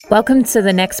Welcome to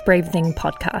the Next Brave Thing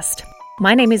podcast.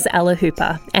 My name is Ella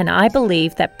Hooper, and I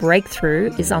believe that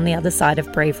breakthrough is on the other side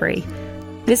of bravery.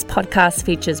 This podcast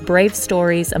features brave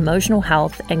stories, emotional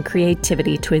health, and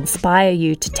creativity to inspire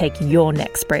you to take your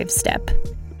next brave step.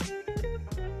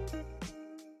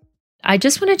 I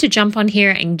just wanted to jump on here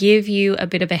and give you a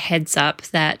bit of a heads up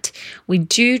that we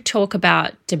do talk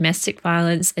about domestic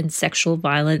violence and sexual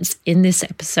violence in this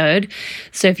episode.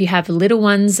 So if you have little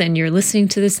ones and you're listening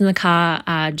to this in the car,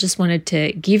 just wanted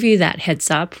to give you that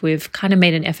heads up. We've kind of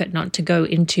made an effort not to go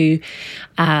into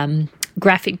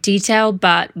graphic detail,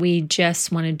 but we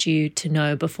just wanted you to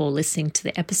know before listening to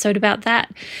the episode about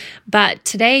that. But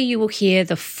today you will hear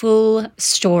the full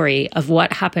story of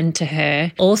what happened to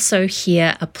her. Also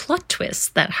hear a plot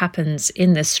twist that happens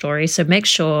in this story. So make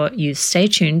sure you stay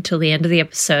tuned till the end of the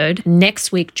episode.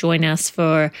 Next week, join us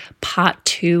for part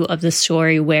 2 of the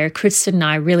story where Kristen and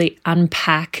I really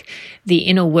unpack the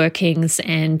inner workings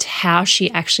and how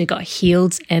she actually got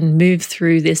healed and moved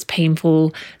through this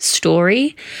painful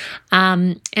story.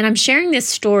 And I'm sharing this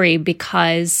story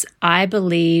because I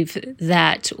believe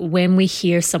that when we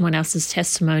hear someone else's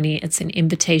testimony, it's an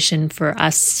invitation for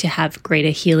us to have greater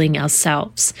healing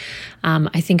ourselves.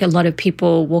 I think a lot of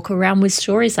people walk around with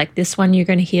stories like this one you're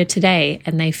going to hear today,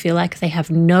 and they feel like they have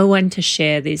no one to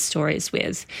share these stories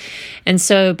with. And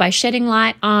so by shedding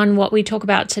light on what we talk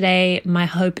about today, my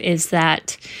hope is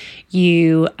that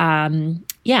you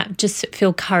just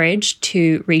feel courage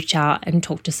to reach out and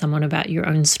talk to someone about your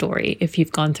own story if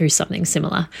you've gone through something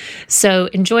similar. So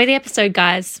enjoy the episode,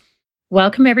 guys.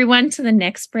 Welcome, everyone, to the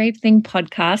Next Brave Thing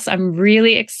podcast. I'm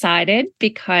really excited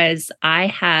because I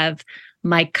have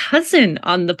my cousin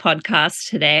on the podcast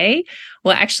today.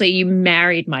 Well, actually, you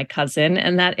married my cousin,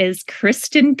 and that is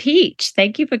Kristen Pietsch.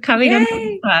 Thank you for coming on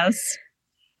the podcast.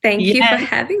 Thank you for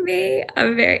having me.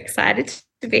 I'm very excited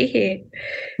to be here.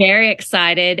 Very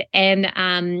excited.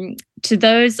 And to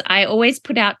those, I always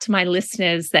put out to my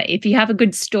listeners that if you have a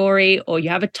good story or you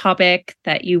have a topic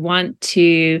that you want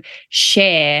to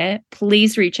share,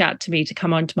 please reach out to me to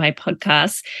come onto my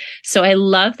podcast. So I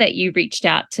love that you reached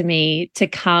out to me to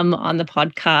come on the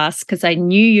podcast because I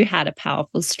knew you had a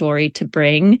powerful story to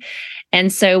bring.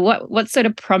 And so what sort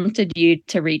of prompted you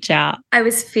to reach out? I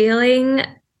was feeling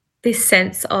this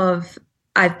sense of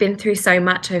I've been through so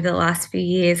much over the last few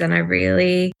years, and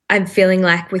I'm feeling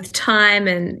like with time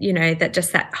and,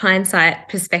 that hindsight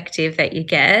perspective that you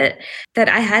get, that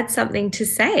I had something to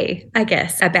say, I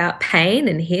guess, about pain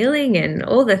and healing and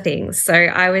all the things. So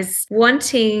I was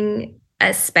wanting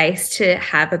a space to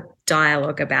have a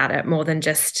dialogue about it more than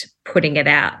just putting it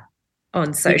out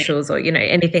on socials or,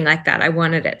 anything like that. I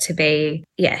wanted it to be,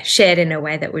 shared in a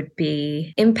way that would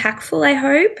be impactful, I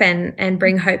hope, and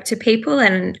bring hope to people.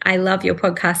 And I love your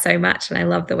podcast so much, and I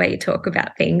love the way you talk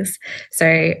about things. So,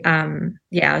 I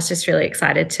was just really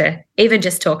excited to even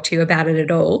just talk to you about it at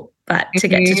all, but to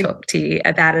get to talk to you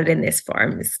about it in this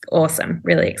forum is awesome,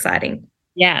 really exciting.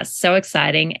 Yeah, so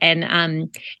exciting.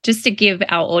 And just to give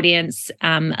our audience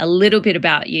a little bit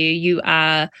about you, you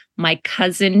are my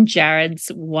cousin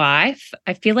Jared's wife.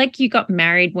 I feel like you got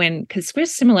married because we're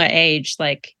similar age,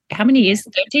 like how many years?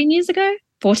 13 years ago?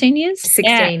 14 years?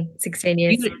 16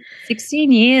 years.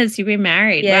 16 years you've been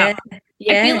married. Yeah. Wow.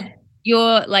 Yeah. I feel like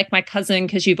you're like my cousin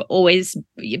because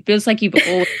it feels like you've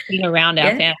always been around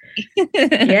our family.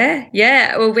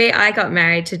 Yeah. Well, I got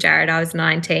married to Jared. I was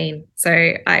 19. So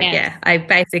I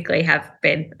basically have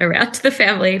been around the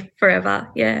family forever.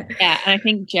 Yeah. Yeah. And I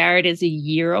think Jared is a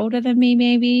year older than me,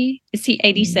 maybe. Is he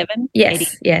 87? Yes.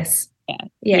 80? Yes.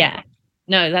 Yeah.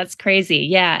 No, that's crazy.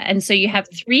 Yeah. And so you have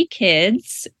 3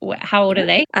 kids. How old are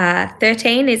they?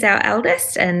 13 is our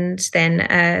eldest, and then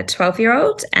a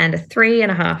 12-year-old and a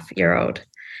 3.5-year-old.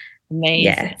 Amazing.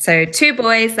 Yeah. So 2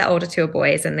 boys, the older 2 are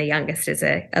boys, and the youngest is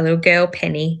a little girl,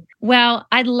 Penny. Well,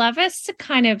 I'd love us to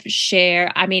kind of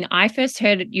share. I mean, I first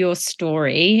heard your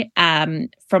story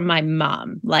from my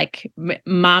mum. Like,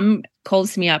 mum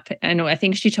calls me up, and I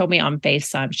think she told me on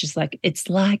FaceTime. She's like, "It's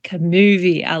like a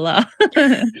movie, Ella."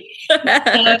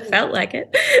 It felt like it.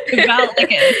 It felt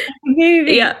like it. It's a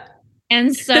movie. Yeah.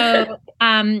 And so,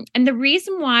 and the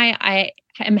reason why I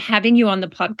am having you on the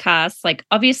podcast, like,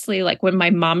 obviously, like when my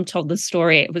mom told the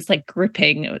story, it was like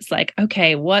gripping. It was like,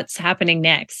 okay, what's happening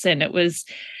next? And it was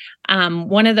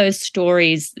one of those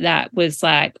stories that was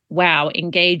like, wow,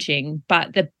 engaging.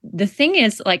 But the thing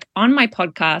is, like, on my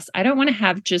podcast, I don't want to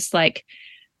have just like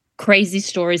crazy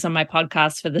stories on my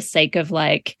podcast for the sake of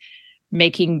like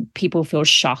making people feel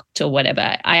shocked or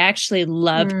whatever. I actually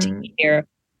love to hear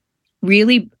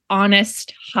really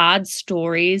honest, hard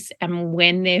stories and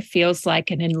when there feels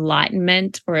like an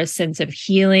enlightenment or a sense of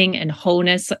healing and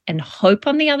wholeness and hope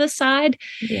on the other side.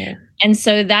 Yeah. And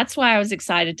so that's why I was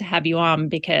excited to have you on,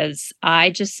 because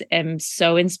I just am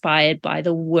so inspired by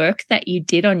the work that you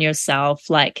did on yourself.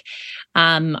 Like,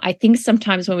 I think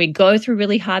sometimes when we go through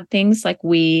really hard things, like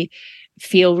we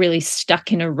feel really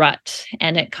stuck in a rut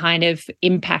and it kind of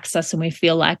impacts us and we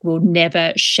feel like we'll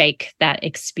never shake that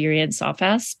experience off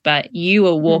us. But you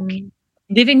are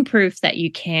living proof that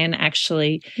you can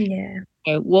actually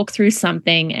walk through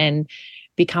something and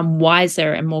become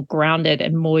wiser and more grounded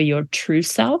and more your true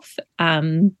self.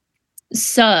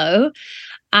 So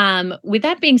with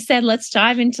that being said, let's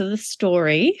dive into the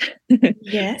story.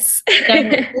 Yes. So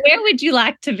where would you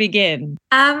like to begin?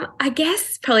 I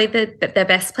guess probably the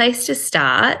best place to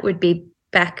start would be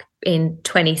back in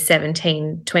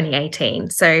 2017, 2018.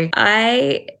 So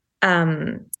I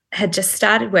had just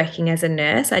started working as a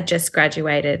nurse. I just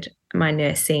graduated my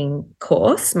nursing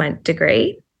course, my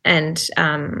degree, and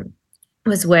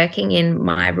was working in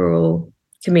my rural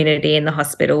community in the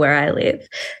hospital where I live.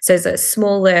 So it's a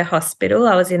smaller hospital.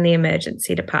 I was in the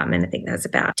emergency department. I think there was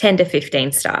about 10 to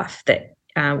 15 staff that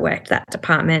worked that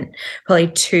department, probably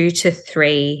 2 to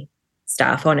 3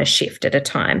 staff on a shift at a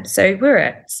time. So we're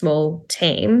a small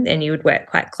team and you would work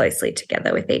quite closely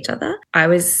together with each other. I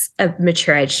was a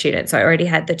mature age student, so I already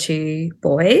had the 2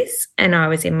 boys and I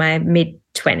was in my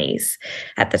mid-20s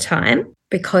at the time.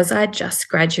 Because I just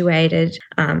graduated,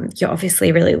 you're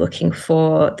obviously really looking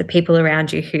for the people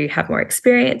around you who have more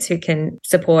experience, who can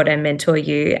support and mentor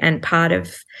you. And part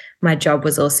of my job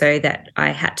was also that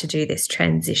I had to do this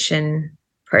transition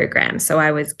program. So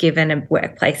I was given a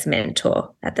workplace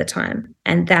mentor at the time.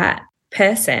 And that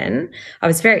person, I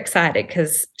was very excited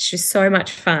because she was so much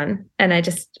fun and I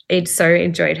so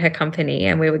enjoyed her company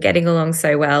and we were getting along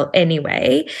so well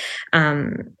anyway.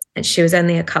 And she was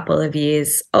only a couple of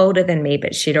years older than me,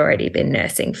 but she'd already been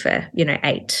nursing for,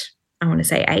 8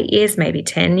 years, maybe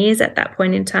 10 years at that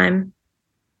point in time.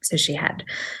 So she had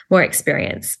more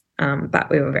experience, but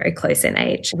we were very close in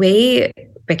age. We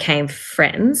became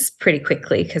friends pretty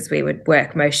quickly because we would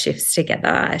work most shifts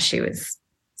together. She was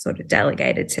sort of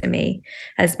delegated to me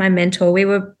as my mentor.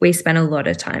 We spent a lot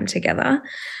of time together.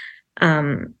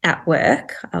 At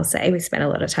work, I'll say we spent a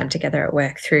lot of time together at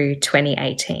work through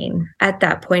 2018. At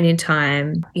that point in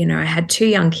time, I had 2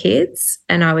 young kids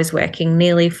and I was working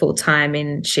nearly full time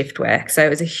in shift work. So it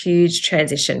was a huge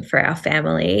transition for our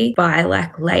family. By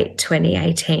late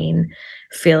 2018,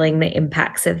 feeling the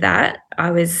impacts of that,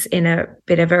 I was in a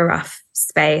bit of a rough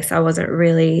space. I wasn't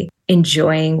really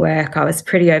enjoying work. I was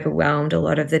pretty overwhelmed a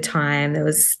lot of the time. There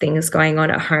was things going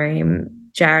on at home.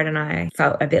 Jared and I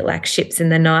felt a bit like ships in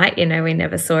the night. We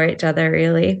never saw each other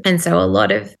really. And so a lot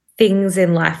of things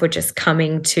in life were just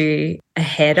coming to a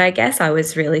head, I guess. I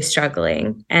was really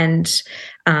struggling. And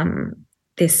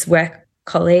this work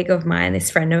colleague of mine,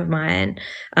 this friend of mine,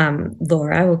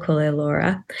 Laura, we'll call her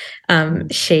Laura,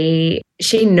 she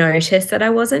noticed that I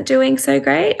wasn't doing so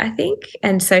great, I think.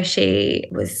 And so she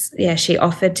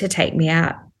offered to take me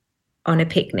out on a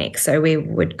picnic. So we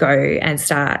would go and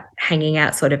start hanging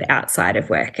out sort of outside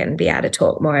of work and be able to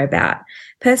talk more about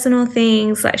personal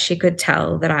things. Like she could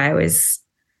tell that I was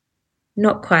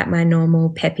not quite my normal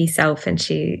peppy self. And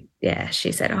she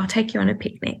said, I'll take you on a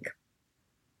picnic.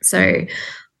 So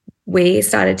we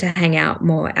started to hang out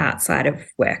more outside of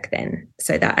work then.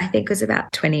 So that I think was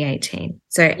about 2018.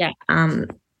 So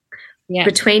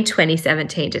between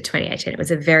 2017 to 2018, it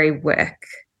was a very work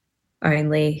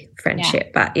only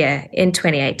friendship. But in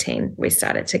 2018 we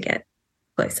started to get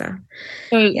closer.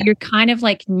 So you're kind of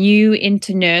like new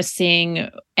into nursing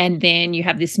and then you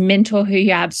have this mentor who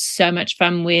you have so much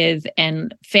fun with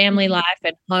and family life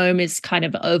at home is kind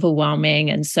of overwhelming.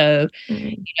 And so,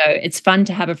 it's fun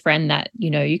to have a friend that,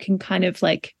 you can kind of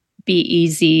like be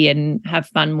easy and have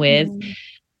fun with.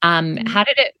 How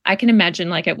did it, I can imagine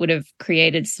like it would have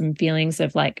created some feelings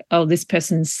of like, oh, this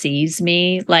person sees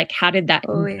me. Like, how did that,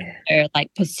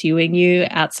 like pursuing you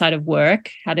outside of work,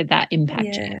 how did that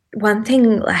impact you? One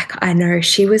thing, like I know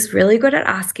she was really good at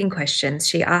asking questions.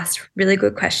 She asked really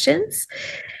good questions.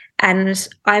 And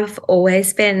I've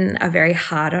always been a very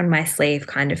hard on my sleeve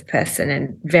kind of person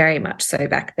and very much so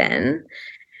back then.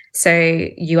 So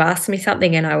you ask me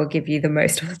something and I will give you the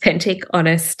most authentic,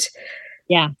 honest,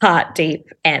 heart deep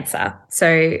answer.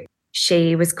 So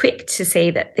she was quick to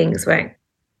see that things weren't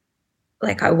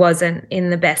like I wasn't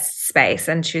in the best space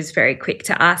and she was very quick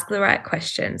to ask the right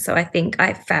question. So I think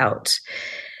I felt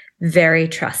very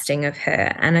trusting of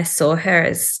her and I saw her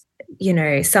as,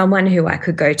 someone who I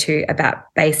could go to about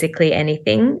basically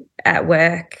anything at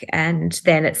work, and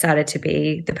then it started to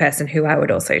be the person who I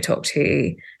would also talk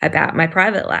to about my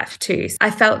private life too.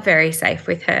 I felt very safe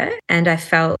with her, and I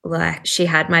felt like she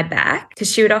had my back,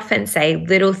 because she would often say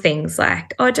little things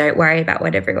like, oh, don't worry about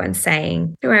what everyone's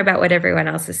saying. Don't worry about what everyone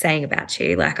else is saying about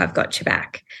you. Like, I've got your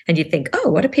back. And you'd think, oh,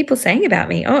 what are people saying about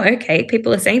me? Oh, okay,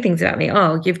 people are saying things about me.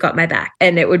 Oh, you've got my back.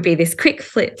 And it would be this quick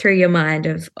flip through your mind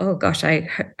of, oh gosh, I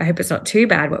hope it's not too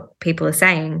bad what people are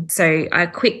saying. So I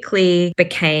quickly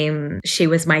became, she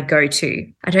was my go-to.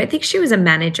 I don't think she was a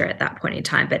manager at that point in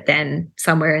time, but then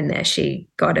somewhere in there, she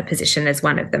got a position as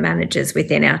one of the managers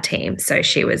within our team. So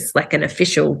she was like an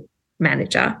official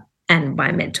manager and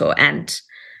my mentor and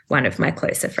one of my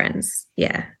closer friends.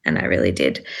 Yeah. And I really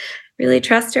did really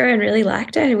trust her and really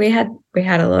liked her. And we had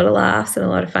a lot of laughs and a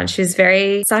lot of fun. She was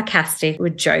very sarcastic,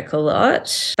 would joke a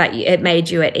lot, but it made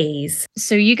you at ease.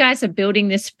 So you guys are building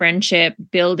this friendship,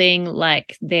 building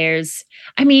like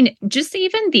just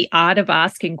even the art of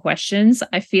asking questions.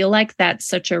 I feel like that's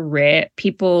such a rare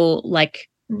people like,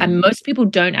 and most people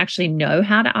don't actually know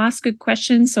how to ask good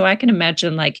questions. So I can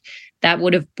imagine like that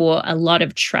would have brought a lot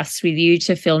of trust with you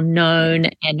to feel known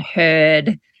and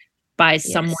heard by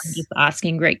someone just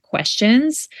asking great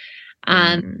questions.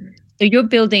 So you're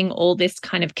building all this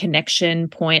kind of connection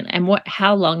point. And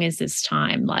how long is this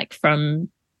time? Like from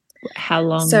how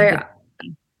long? So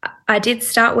I did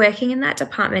start working in that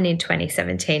department in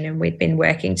 2017, and we'd been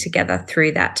working together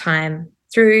through that time,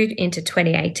 through into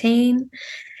 2018.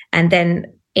 And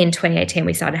then in 2018,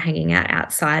 we started hanging out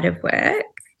outside of work,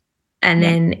 and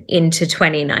then into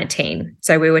 2019.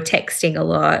 So we were texting a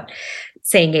lot,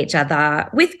 seeing each other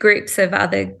with groups of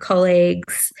other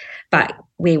colleagues, but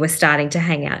we were starting to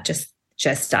hang out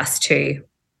just us two,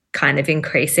 kind of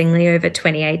increasingly over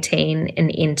 2018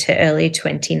 and into early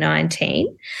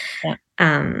 2019. Yeah.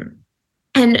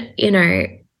 And, you know,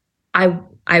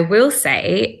 I will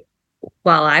say,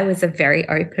 while I was a very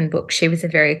open book, she was a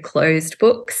very closed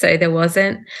book. So there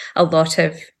wasn't a lot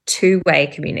of two-way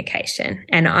communication.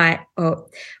 And I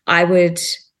would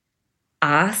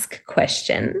ask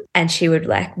question and she would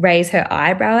like raise her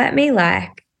eyebrow at me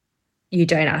like, you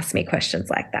don't ask me questions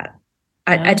like that.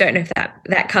 I don't know if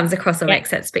that comes across or makes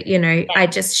sense, but, you know,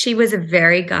 she was a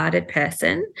very guarded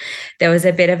person. There was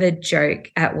a bit of a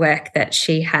joke at work that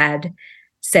she had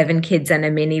 7 kids and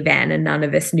a minivan and none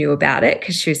of us knew about it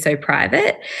because she was so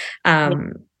private.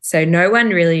 So no one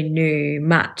really knew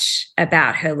much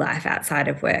about her life outside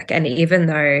of work. And even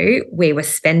though we were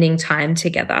spending time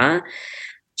together,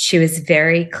 she was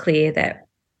very clear that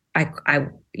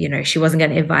she wasn't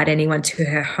going to invite anyone to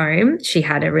her home. She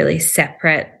had a really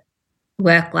separate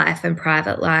work life and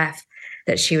private life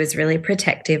that she was really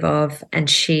protective of. And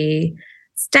she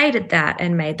stated that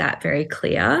and made that very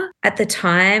clear. At the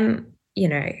time, you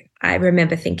know, I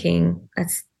remember thinking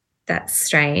that's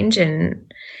strange,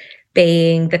 and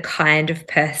being the kind of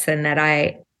person that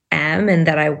I am and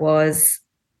that I was,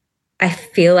 I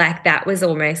feel like that was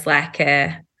almost like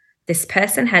this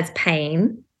person has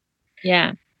pain.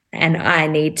 Yeah. And I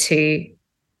need to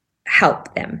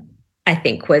help them, I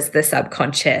think was the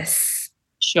subconscious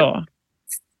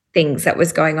things that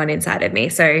was going on inside of me.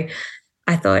 So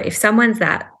I thought, if someone's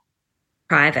that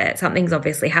private, something's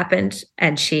obviously happened,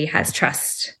 and she has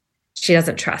trust. She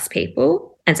doesn't trust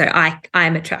people. And so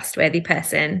I'm a trustworthy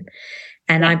person,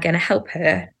 and I'm going to help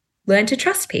her learn to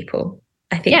trust people.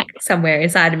 I think somewhere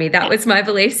inside of me, that was my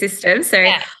belief system. So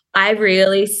I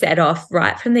really set off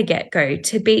right from the get-go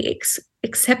to be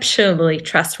exceptionally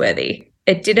trustworthy.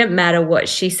 It didn't matter what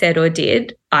she said or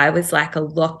did. I was like a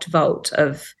locked vault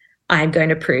of, I'm going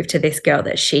to prove to this girl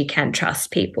that she can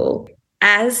trust people.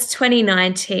 As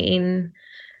 2019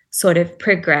 sort of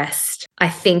progressed, I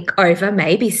think over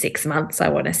maybe 6 months, I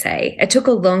want to say, it took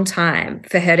a long time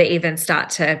for her to even start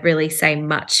to really say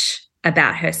much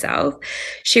about herself.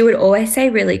 She would always say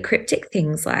really cryptic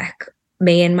things like,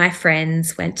 me and my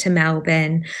friends went to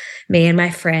Melbourne, me and my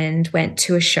friend went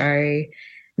to a show,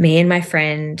 me and my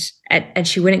friend, and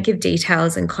she wouldn't give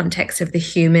details and context of the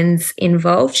humans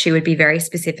involved. She would be very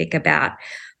specific about,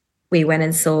 we went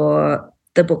and saw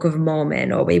the Book of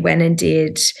Mormon, or we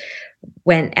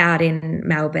went out in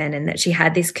Melbourne, and that she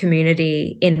had this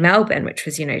community in Melbourne, which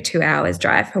was, 2 hours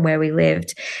drive from where we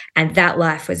lived. And that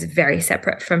life was very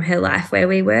separate from her life where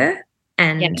we were.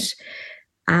 And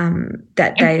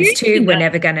that those two were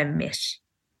never going to mesh.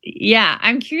 Yeah.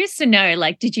 I'm curious to know,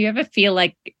 like, did you ever feel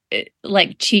like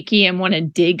cheeky and want to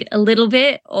dig a little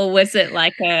bit? Or was it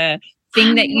like a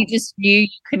thing that you just knew you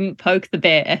couldn't poke the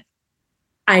bear?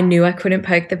 I knew I couldn't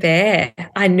poke the bear.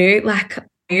 I knew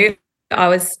I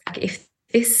was, if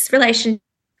this relationship,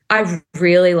 I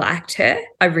really liked her.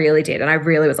 I really did. And I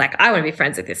really was like, I want to be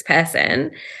friends with this person.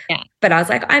 Yeah. But I was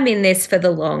like, I'm in this for the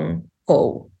long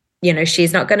haul. You know,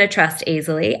 she's not going to trust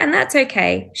easily, and that's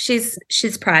okay. She's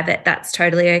private. That's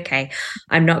totally okay.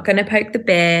 I'm not going to poke the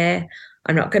bear.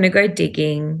 I'm not going to go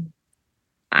digging.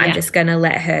 I'm just going to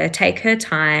let her take her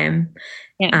time.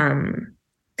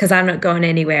 Because I'm not going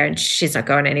anywhere and she's not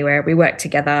going anywhere. We work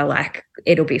together, like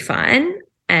it'll be fine.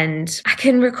 And I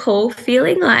can recall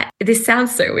feeling like, this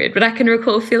sounds so weird, but I can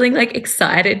recall feeling like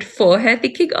excited for her,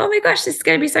 thinking, oh my gosh, this is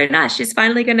going to be so nice. She's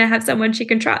finally going to have someone she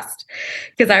can trust.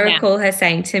 Because I recall her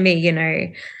saying to me, you know,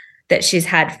 that she's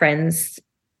had friends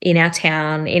in our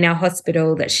town, in our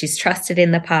hospital, that she's trusted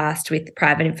in the past with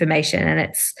private information, and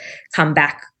it's come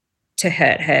back to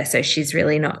hurt her. So she's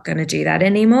really not going to do that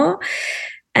anymore.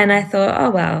 And I thought, oh,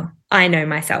 well, I know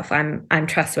myself. I'm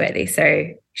trustworthy,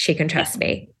 so she can trust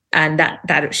me. And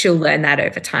that she'll learn that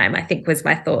over time, I think, was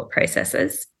my thought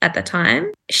processes at the time.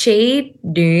 She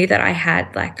knew that I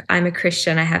had, like, I'm a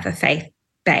Christian, I have a faith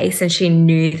base, and she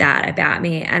knew that about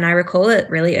me. And I recall it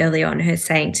really early on, her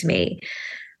saying to me,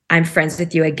 I'm friends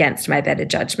with you against my better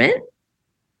judgment.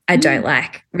 I don't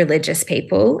like religious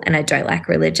people and I don't like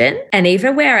religion. And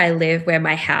even where I live, where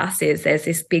my house is, there's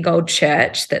this big old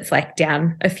church that's like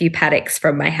down a few paddocks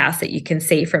from my house that you can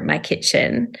see from my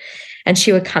kitchen. And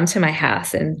she would come to my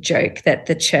house and joke that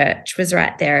the church was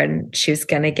right there and she was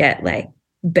going to get like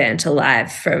burnt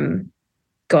alive from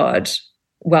God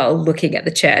while looking at the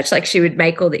church. Like, she would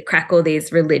crack all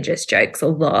these religious jokes a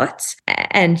lot.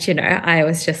 And, you know, I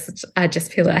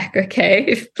just feel like,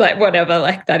 okay, like whatever,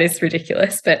 like that is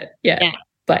ridiculous. But yeah.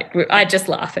 Like I just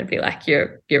laugh and be like,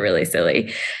 you're really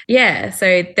silly. Yeah.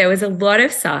 So there was a lot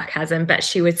of sarcasm, but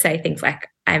she would say things like,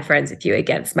 I'm friends with you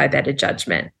against my better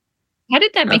judgment. How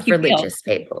did that make you feel? Religious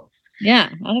people. Yeah.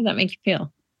 How did that make you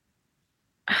feel?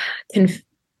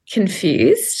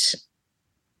 Confused.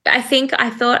 I think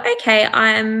I thought, okay,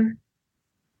 I'm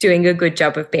doing a good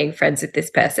job of being friends with this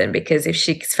person, because if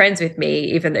she's friends with me,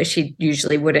 even though she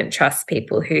usually wouldn't trust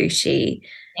people who she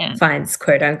finds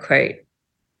quote unquote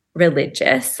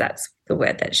religious, that's the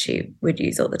word that she would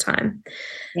use all the time.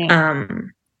 Yeah.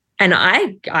 And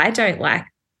I don't like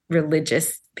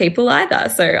religious people either.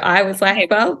 So I was like,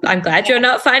 well, I'm glad you're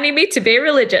not finding me to be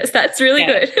religious. That's really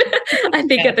good. I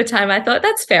think at the time I thought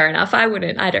that's fair enough. I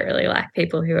don't really like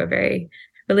people who are very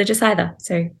religious either.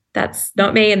 So that's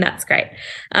not me, and that's great.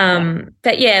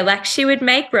 But yeah, like she would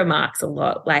make remarks a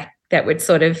lot like that would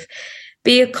sort of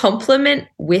be a compliment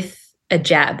with a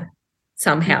jab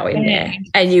somehow in there.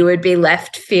 And you would be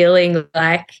left feeling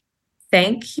like,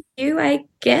 thank you, I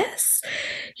guess.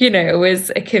 You know, it was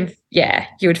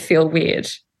you would feel weird.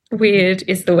 Weird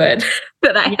is the word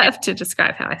that I have to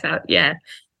describe how I felt. Yeah.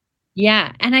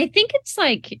 Yeah. And I think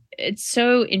it's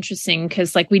so interesting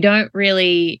because like we don't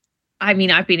really, I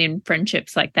mean, I've been in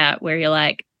friendships like that where you're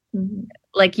like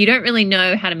you don't really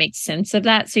know how to make sense of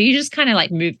that. So you just kind of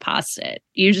like move past it.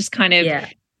 You just kind of,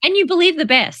 and you believe the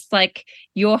best. Like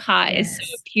your heart is so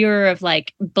pure of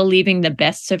like believing the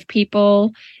best of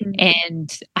people.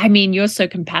 And I mean, you're so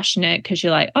compassionate because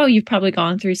you're like, oh, you've probably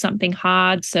gone through something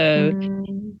hard. So,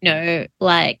 you know,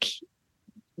 like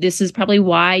this is probably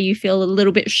why you feel a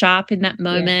little bit sharp in that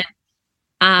moment.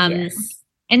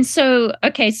 And so,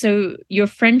 okay, so your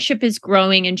friendship is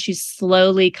growing and she's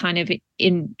slowly kind of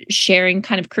in sharing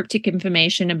kind of cryptic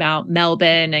information about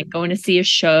Melbourne and going to see a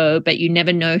show, but you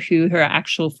never know who her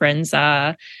actual friends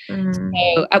are.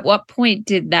 So at what point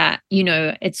did that, you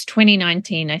know, it's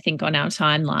 2019, I think, on our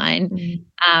timeline.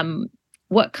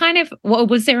 What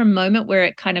was there a moment where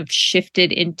it kind of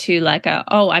shifted into like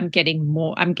I'm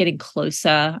getting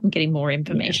closer, I'm getting more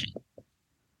information? Yeah.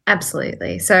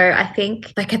 Absolutely. So I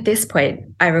think like at this point,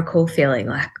 I recall feeling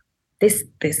like this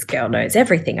girl knows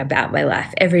everything about my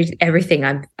life, everything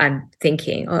I'm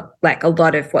thinking, or like a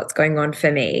lot of what's going on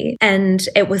for me. And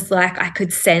it was like I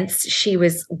could sense she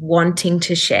was wanting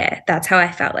to share. That's how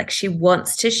I felt. Like she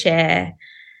wants to share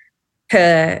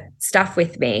her stuff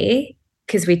with me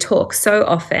because we talk so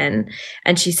often,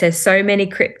 and she says so many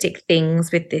cryptic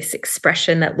things with this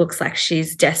expression that looks like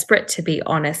she's desperate to be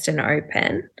honest and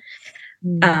open.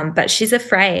 But she's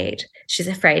afraid. She's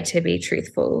afraid to be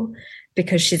truthful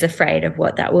because she's afraid of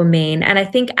what that will mean. And I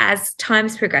think as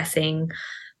time's progressing,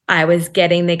 I was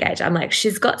getting the gauge. I'm like,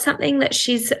 she's got something that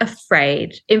she's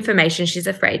afraid, information she's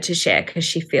afraid to share because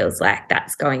she feels like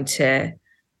that's going to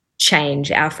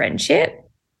change our friendship.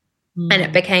 And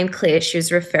it became clear she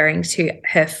was referring to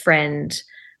her friend,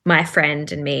 my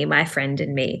friend and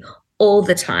me all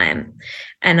the time.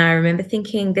 And I remember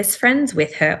thinking, this friend's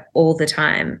with her all the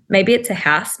time. Maybe it's a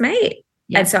housemate.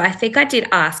 And so I think I did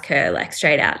ask her like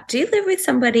straight out, do you live with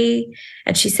somebody?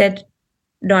 And she said,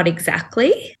 not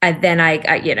exactly. And then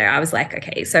I was like,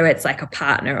 okay, so it's like a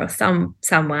partner or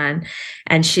someone.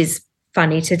 And she's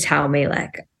funny to tell me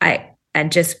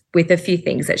and just with a few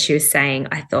things that she was saying,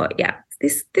 I thought, yeah,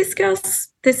 this girl's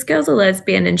a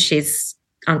lesbian and she's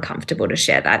uncomfortable to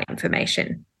share that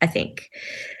information, I think.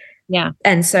 Yeah.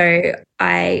 And so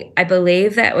I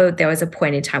believe that there was a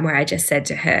point in time where I just said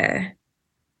to her,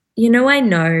 I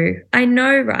know,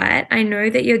 right? I know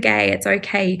that you're gay. It's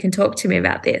okay. You can talk to me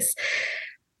about this.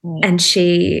 And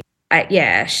she,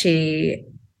 through,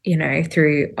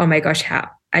 oh my gosh, how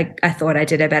I thought I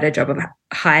did a better job of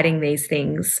hiding these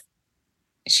things.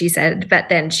 She said, but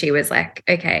then she was like,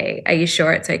 okay, are you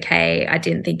sure it's okay? I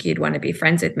didn't think you'd want to be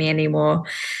friends with me anymore.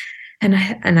 And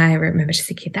I remember just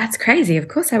thinking, that's crazy. Of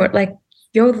course I would. Like,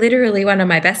 you're literally one of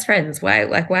my best friends. Why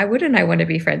wouldn't I want to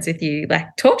be friends with you? Like,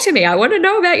 talk to me. I want to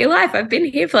know about your life. I've been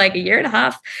here for like a year and a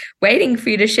half waiting for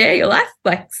you to share your life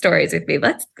like stories with me.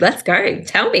 Let's go.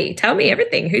 Tell me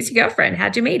everything. Who's your girlfriend?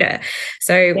 How'd you meet her?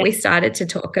 So we started to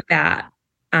talk about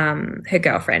her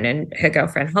girlfriend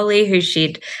Holly, who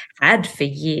she'd had for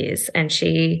years. And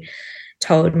she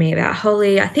told me about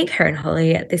Holly. I think her and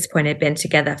Holly at this point had been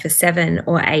together for 7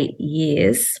 or 8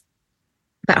 years.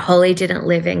 But Holly didn't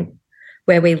live in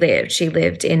where we lived. She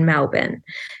lived in Melbourne.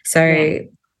 So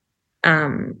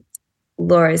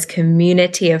Laura's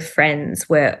community of friends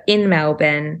were in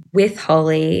Melbourne with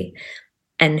Holly,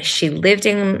 and she lived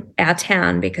in our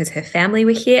town because her family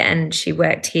were here, and she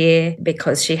worked here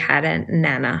because she had a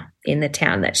nana in the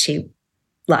town that she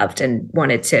loved and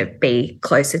wanted to be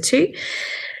closer to.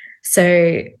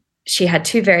 So she had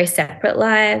 2 very separate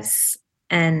lives,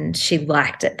 and she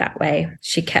liked it that way.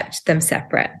 She kept them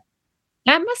separate.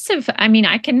 That must have,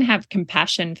 I can have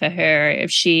compassion for her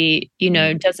if she,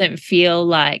 doesn't feel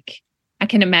like, I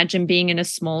can imagine being in a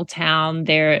small town.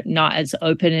 They're not as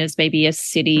open as maybe a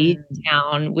city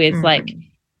town with like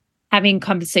having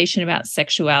conversation about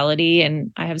sexuality.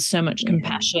 And I have so much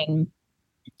compassion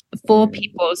for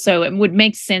people. So it would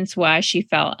make sense why she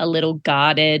felt a little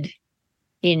guarded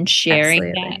in sharing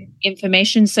that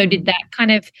information. So did that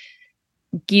kind of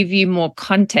give you more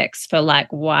context for like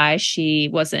why she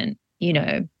wasn't,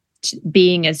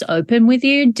 being as open with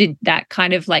you? Did that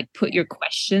kind of like put your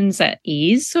questions at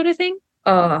ease sort of thing?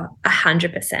 Oh,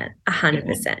 100%,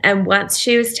 100%. And once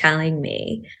she was telling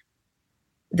me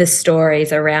the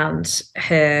stories around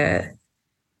her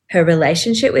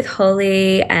relationship with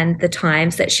Holly and the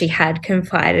times that she had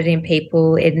confided in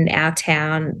people in our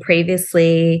town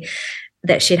previously,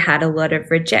 that she'd had a lot of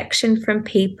rejection from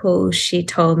people. She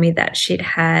told me that she'd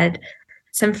had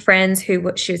some friends who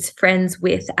she was friends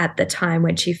with at the time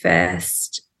when she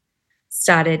first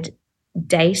started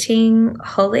dating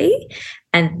Holly,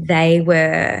 and they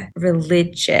were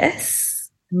religious,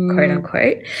 quote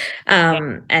unquote,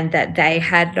 and that they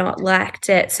had not liked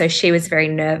it. So she was very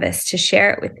nervous to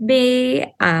share it with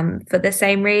me for the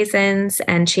same reasons,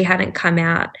 and she hadn't come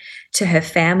out to her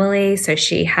family. So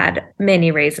she had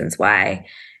many reasons why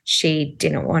she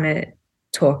didn't want to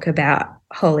talk about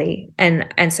Holly.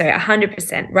 And so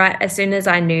 100%, right? As soon as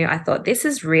I knew, I thought this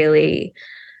is really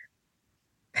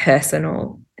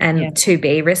personal and to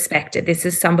be respected. This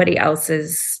is somebody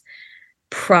else's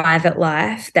private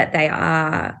life that they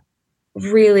are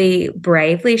really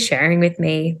bravely sharing with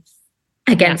me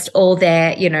against all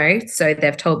their, so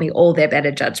they've told me all their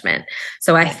better judgment.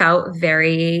 So I felt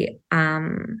very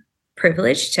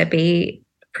privileged to be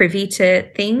privy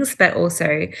to things, but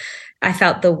also I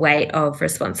felt the weight of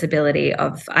responsibility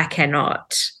of I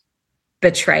cannot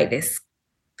betray this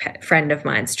friend of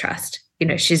mine's trust.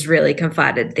 She's really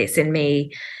confided this in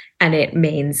me and it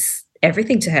means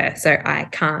everything to her. So I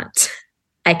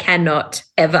cannot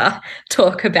ever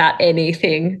talk about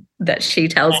anything that she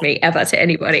tells me ever to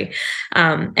anybody.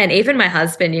 And even my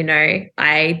husband,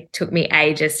 I took me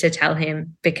ages to tell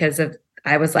him because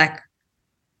I was like,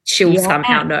 she'll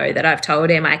somehow know that I've told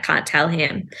him. I can't tell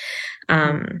him.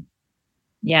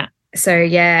 So,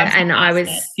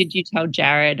 did you tell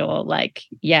Jared or like,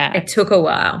 It took a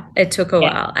while.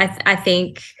 I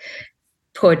think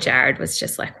poor Jared was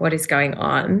just like, what is going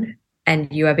on?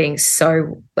 And you are being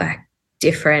so like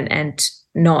different and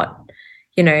not,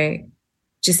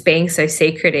 just being so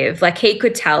secretive. Like he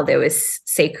could tell there was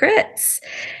secrets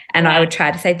and I would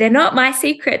try to say, they're not my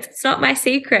secrets. It's not my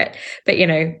secret. But,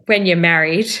 when you're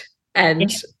married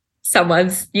and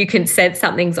you can sense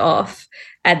something's off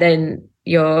and then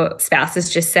your spouse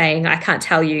is just saying, I can't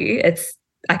tell you.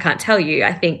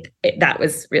 I think that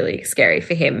was really scary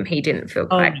for him. He didn't feel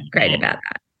quite great about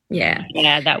that. Yeah,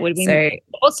 that would be So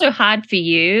also hard for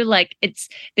you. Like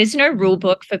there's no rule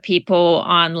book for people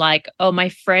on like, oh, my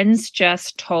friends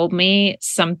just told me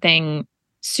something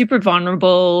super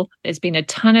vulnerable. There's been a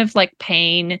ton of like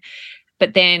pain,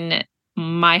 but then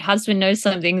my husband knows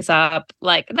something's up.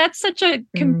 Like that's such a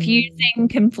confusing,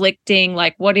 conflicting,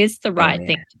 like what is the right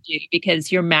thing to do?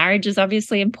 Because your marriage is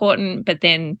obviously important, but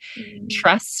then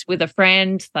trust with a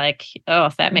friend, like, oh,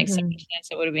 if that makes any sense,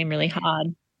 it would have been really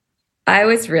hard. I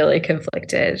was really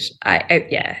conflicted.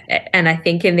 And I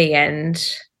think in the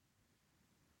end,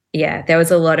 there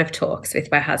was a lot of talks with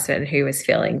my husband who was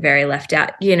feeling very left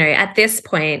out. You know, at this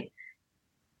point,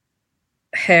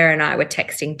 her and I were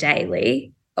texting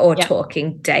daily or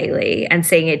talking daily and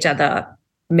seeing each other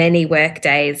many work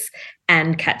days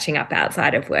and catching up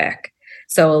outside of work.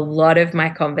 So a lot of my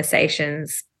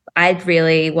conversations, I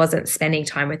really wasn't spending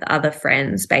time with other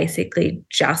friends, basically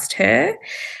just her.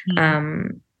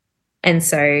 And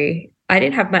so I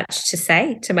didn't have much to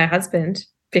say to my husband,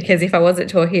 because if I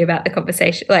wasn't talking about the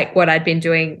conversation, like what I'd been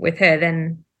doing with her,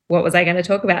 then what was I going to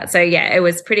talk about? So it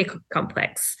was pretty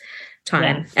complex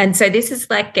time. And so this is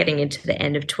like getting into the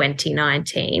end of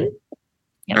 2019.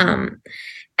 And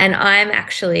I'm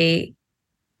actually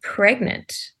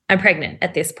pregnant. I'm pregnant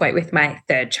at this point with my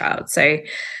third child. So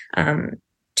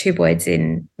 2 boys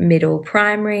in middle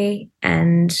primary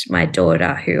and my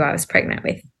daughter who I was pregnant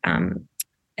with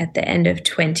at the end of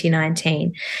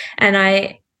 2019. And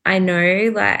I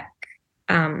know, like,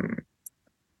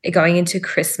 going into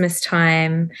Christmas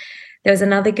time, there was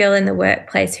another girl in the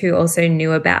workplace who also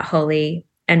knew about Holly,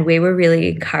 and we were really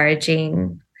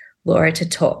encouraging Laura to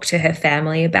talk to her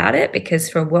family about it, because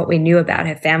from what we knew about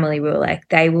her family, we were like,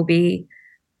 they will be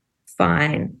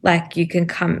fine. Like, you can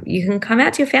come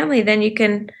out to your family, then you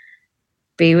can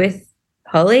be with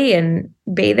Holly and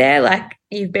be there. Like,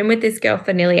 you've been with this girl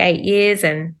for nearly 8 years,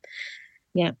 and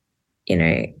you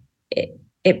know,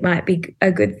 it might be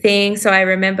a good thing. So I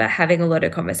remember having a lot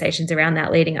of conversations around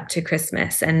that leading up to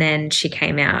Christmas. And then she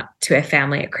came out to her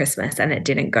family at Christmas and it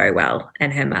didn't go well.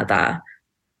 And her mother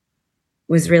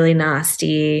was really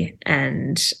nasty.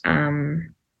 And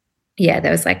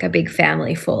there was like a big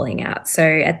family falling out. So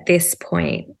at this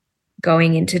point,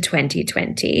 going into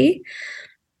 2020,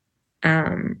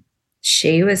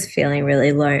 she was feeling really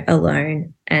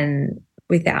alone and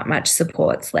without much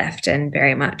supports left, and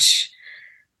very much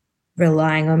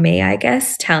relying on me, I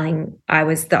guess. I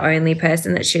was the only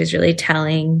person that she was really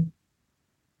telling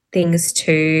things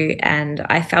to, and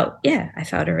I felt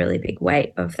a really big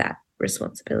weight of that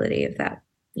responsibility of that.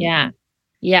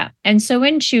 Yeah. And so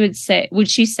when she would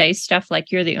she say stuff like,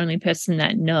 you're the only person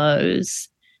that knows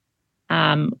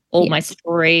all my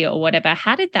story or whatever?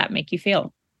 How did that make you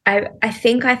feel? I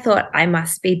think I thought I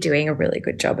must be doing a really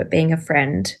good job at being a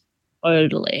friend.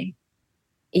 Totally.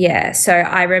 Yeah. So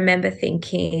I remember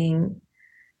thinking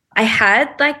I had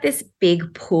like this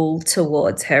big pull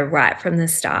towards her right from the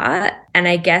start. And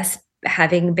I guess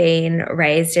having been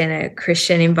raised in a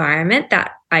Christian environment,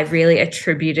 that I really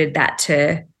attributed that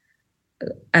to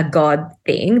a God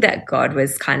thing, that God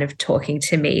was kind of talking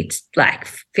to me, like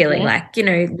feeling like, you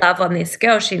know, love on this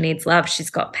girl. She needs love. She's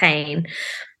got pain.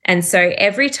 And so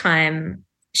every time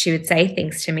she would say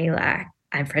things to me like,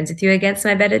 I'm friends with you against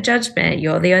my better judgment.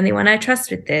 You're the only one I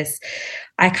trust with this.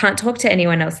 I can't talk to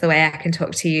anyone else the way I can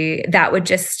talk to you. That would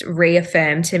just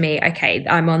reaffirm to me, okay,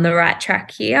 I'm on the right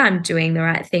track here. I'm doing the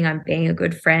right thing. I'm being a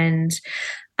good friend.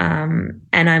 And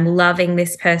I'm loving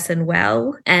this person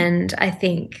well. And I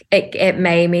think it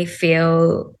made me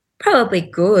feel probably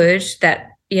good that,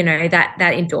 you know, that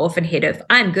endorphin hit of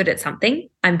I'm good at something.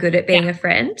 I'm good at being a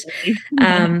friend.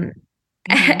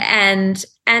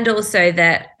 And also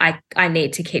that I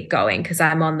need to keep going because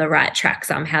I'm on the right track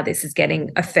somehow. This is getting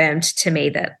affirmed to me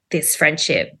that this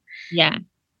friendship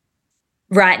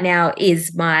right now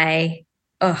is my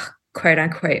quote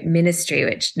unquote ministry,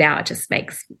 which now it just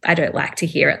makes, I don't like to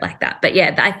hear it like that. But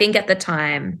yeah, I think at the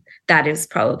time that is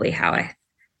probably how I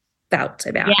felt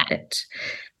about it.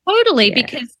 Totally,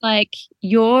 because like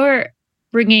you're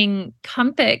bringing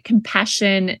comfort,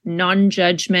 compassion,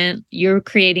 non-judgment. You're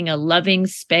creating a loving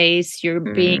space. You're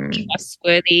being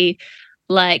trustworthy.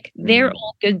 Like they're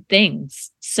all good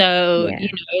things. So, you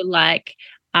know, like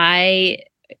I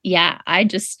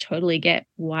just totally get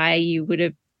why you would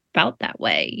have felt that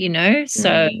way, you know?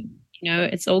 So, you know,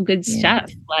 it's all good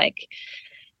stuff. Like,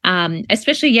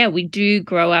 especially, we do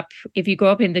grow up, if you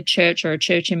grow up in the church or a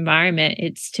church environment,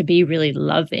 it's to be really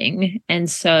loving.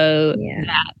 And so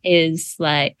that is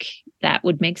like, that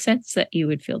would make sense that you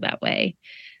would feel that way.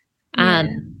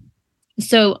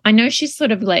 So I know she's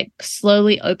sort of like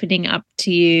slowly opening up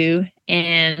to you.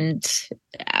 And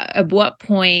at what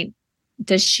point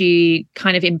does she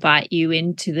kind of invite you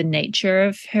into the nature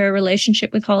of her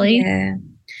relationship with Holly? Yeah.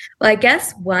 Well, I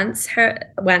guess once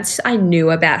I knew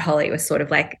about Holly, it was sort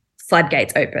of like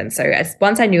floodgates open. So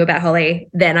once I knew about Holly,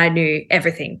 then I knew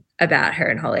everything about her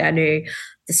and Holly. I knew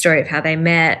the story of how they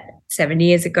met 7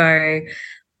 years ago,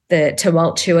 the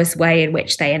tumultuous way in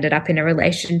which they ended up in a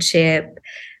relationship,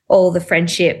 all the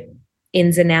friendship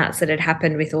ins and outs that had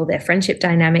happened with all their friendship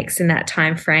dynamics in that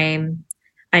time frame.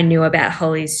 I knew about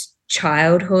Holly's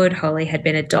childhood. Holly had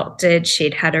been adopted.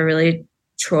 She'd had a really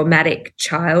traumatic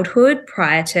childhood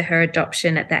prior to her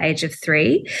adoption at the age of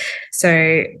 3.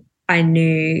 So I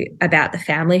knew about the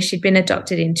family she'd been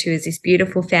adopted into as this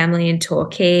beautiful family in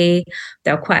Torquay.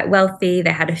 They were quite wealthy.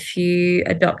 They had a few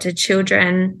adopted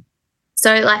children.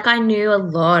 So like I knew a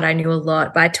lot.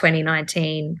 By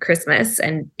 2019 Christmas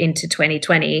and into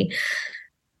 2020.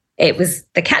 It was,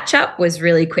 the catch up was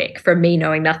really quick from me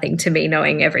knowing nothing to me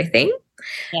knowing everything.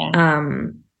 Yeah.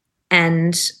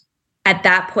 And at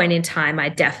that point in time, I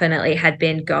definitely had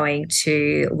been going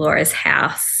to Laura's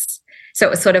house. So it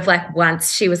was sort of like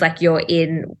once she was like, you're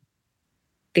in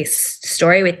this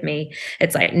story with me,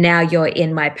 it's like now you're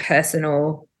in my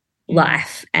personal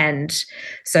life. And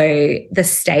so the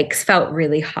stakes felt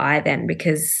really high then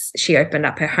because she opened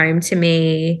up her home to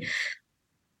me.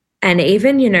 And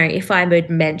even, you know, if I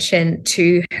would mention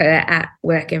to her at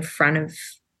work in front of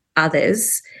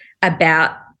others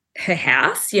about her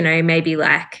house, you know, maybe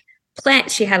like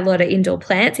plants, she had a lot of indoor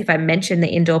plants. If I mentioned the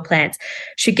indoor plants,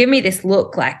 she'd give me this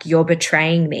look like you're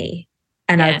betraying me.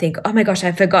 And I'd think, oh my gosh,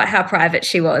 I forgot how private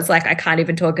she was. Like I can't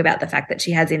even talk about the fact that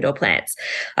she has indoor plants.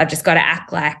 I've just got to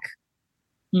act like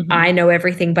I know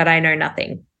everything, but I know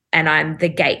nothing. And I'm the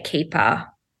gatekeeper.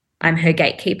 I'm her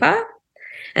gatekeeper.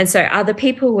 And so other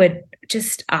people would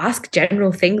just ask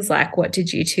general things like, what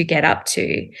did you two get up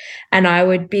to? And I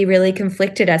would be really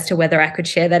conflicted as to whether I could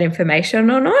share that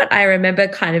information or not. I remember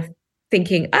kind of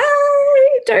thinking,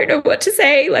 I don't know what to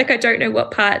say. Like, I don't know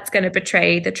what part's going to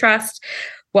betray the trust,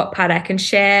 what part I can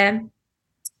share.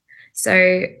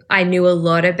 So I knew a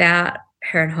lot about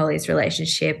her and Holly's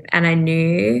relationship, and I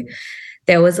knew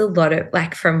there was a lot of,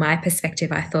 like, from my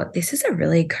perspective, I thought this is a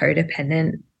really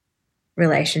codependent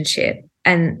relationship.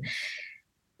 And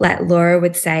like Laura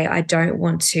would say, I don't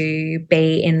want to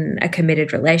be in a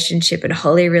committed relationship, and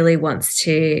Holly really wants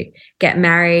to get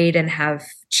married and have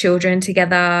children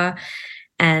together.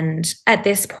 And at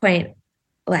this point,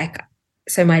 like,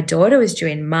 so my daughter was due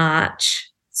in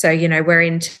March. So, you know, we're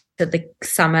into the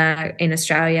summer in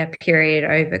Australia period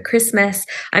over Christmas.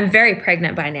 I'm very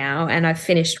pregnant by now, and I've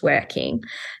finished working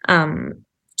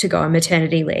to go on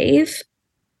maternity leave.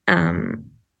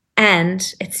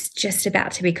 And it's just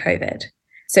about to be COVID.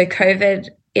 So COVID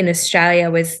in Australia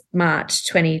was March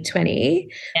 2020.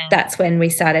 Yeah. That's when we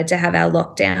started to have our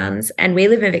lockdowns. And we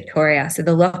live in Victoria, so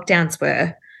the lockdowns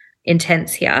were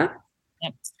intense here.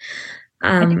 Yep.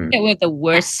 I think they were the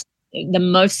worst, the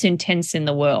most intense in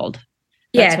the world.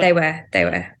 That's they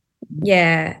were.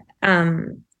 Yeah.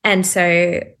 And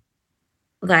so,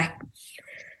 like,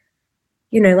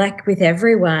 you know, like with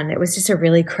everyone, it was just a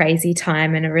really crazy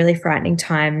time and a really frightening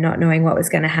time, not knowing what was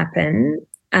going to happen.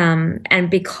 And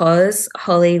because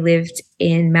Holly lived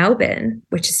in Melbourne,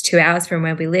 which is 2 hours from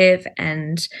where we live,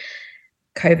 and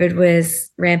COVID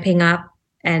was ramping up,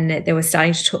 and there was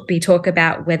starting to be talk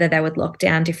about whether they would lock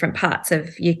down different parts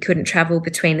of, you couldn't travel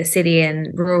between the city and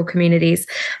rural communities.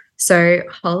 So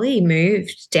Holly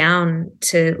moved down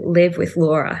to live with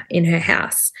Laura in her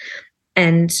house.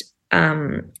 And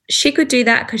she could do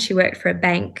that because she worked for a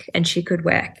bank, and she could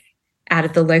work out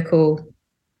of the local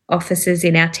offices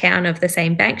in our town of the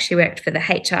same bank. She worked for the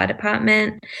HR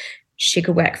department. She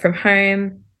could work from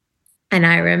home. And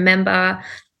I remember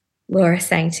Laura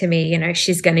saying to me, you know,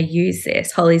 she's going to use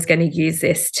this, Holly's going to use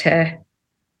this to,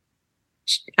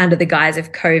 under the guise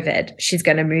of COVID, she's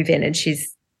going to move in, and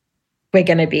we're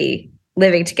going to be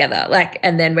living together. Like,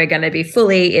 and then we're going to be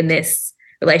fully in this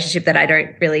relationship that I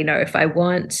don't really know if I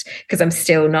want, because I'm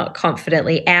still not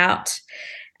confidently out,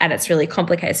 and it's really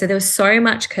complicated. So there was so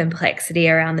much complexity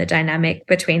around the dynamic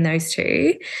between those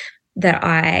two that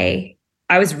I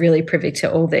was really privy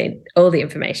to all the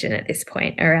information at this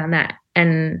point around that.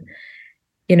 And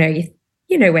you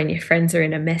know when your friends are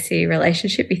in a messy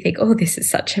relationship, you think, oh, this is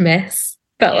such a mess,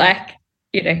 but like,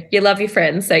 you know, you love your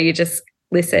friends, so you just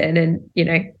listen, and you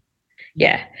know,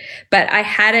 but I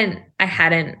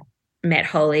hadn't met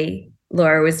Holly.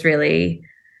 Laura was really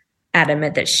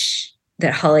adamant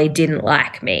that Holly didn't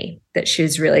like me, that she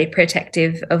was really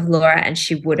protective of Laura, and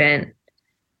she wouldn't,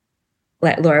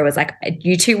 like, Laura was like,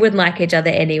 you two wouldn't like each other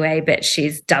anyway, but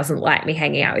she doesn't like me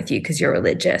hanging out with you because you're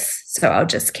religious, so I'll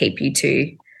just keep you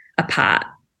two apart.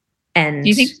 And Do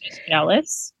you think she's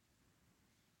jealous?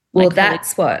 well, Like Holly?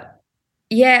 that's what,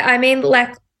 yeah, I mean,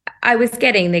 like I was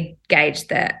getting the gauge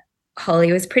that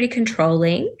Holly was pretty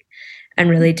controlling and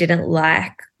really didn't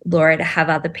like Laura to have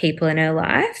other people in her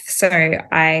life. So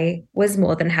I was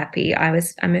more than happy. I'm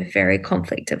a very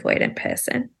conflict avoidant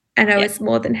person. And I Yeah. was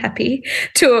more than happy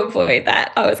to avoid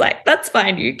that. I was like, that's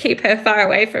fine. You keep her far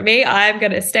away from me. I'm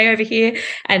going to stay over here.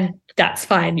 And that's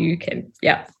fine. You can,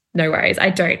 yeah, no worries. I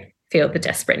don't feel the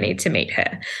desperate need to meet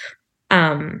her.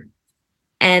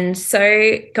 And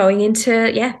so going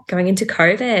into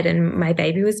COVID, and my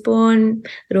baby was born,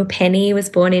 little Penny was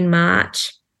born in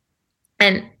March.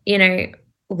 And, you know,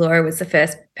 Laura was the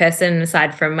first person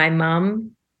aside from my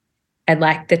mum and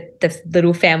like the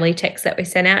little family text that we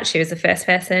sent out. She was the first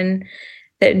person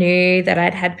that knew that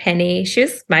I'd had Penny. She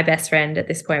was my best friend at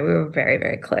this point. We were very,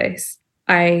 very close.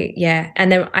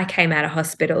 And then I came out of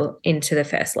hospital into the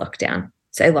first lockdown.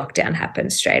 So lockdown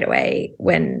happened straight away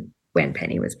when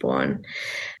Penny was born.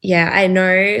 Yeah, I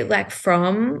know like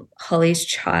from Holly's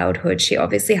childhood, she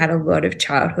obviously had a lot of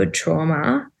childhood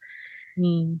trauma.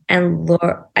 And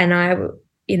Laura and I,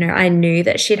 you know, I knew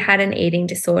that she'd had an eating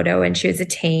disorder when she was a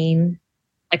teen.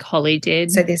 Like Holly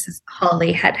did. So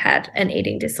Holly had an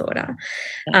eating disorder.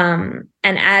 And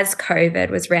as COVID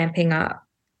was ramping up,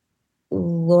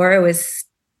 Laura was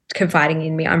confiding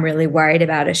in me, I'm really worried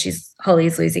about her.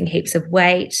 Holly's losing heaps of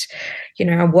weight. You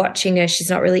know, I'm watching her. She's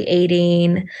not really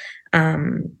eating.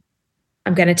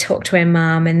 I'm going to talk to her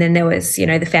mum. And then there was, you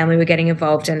know, the family were getting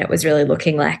involved, and it was really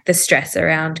looking like the stress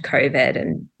around COVID,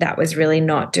 and that was really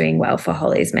not doing well for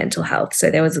Holly's mental health.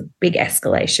 So there was a big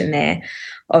escalation there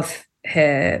of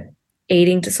her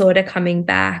eating disorder coming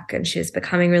back, and she was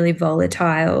becoming really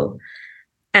volatile.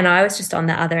 And I was just on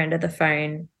the other end of the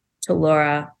phone to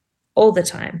Laura all the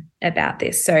time about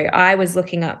this. So I was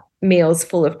looking up meals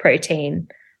full of protein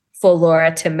for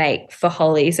Laura to make for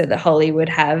Holly so that Holly would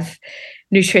have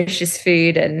nutritious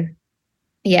food. And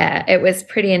yeah, it was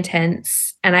pretty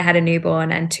intense. And I had a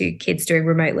newborn and 2 kids doing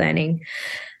remote learning.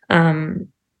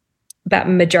 But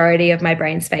majority of my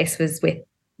brain space was with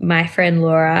my friend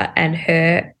Laura and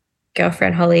her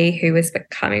girlfriend Holly, who was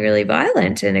becoming really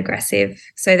violent and aggressive.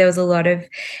 So there was a lot of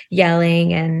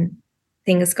yelling and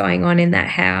things going on in that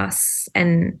house,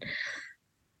 and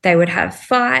they would have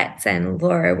fights, and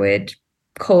Laura would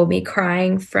call me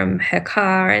crying from her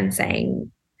car and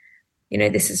saying, you know,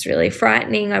 this is really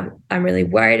frightening. I'm really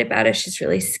worried about her. She's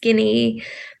really skinny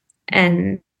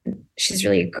and she's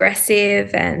really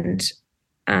aggressive, and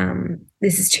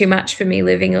this is too much for me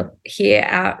living here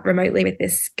out remotely with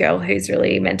this girl who's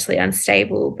really mentally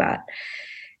unstable. But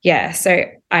yeah, so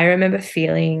I remember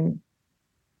feeling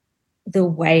the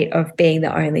weight of being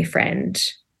the only friend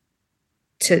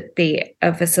to be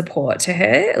of a support to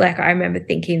her. Like I remember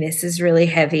thinking, this is really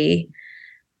heavy.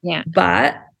 Yeah.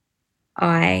 But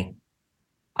I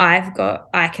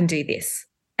can do this.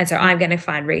 And so I'm going to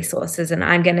find resources, and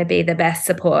I'm going to be the best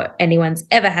support anyone's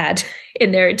ever had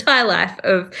in their entire life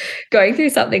of going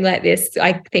through something like this.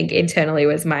 I think internally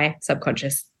was my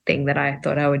subconscious thing that I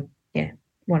thought I would,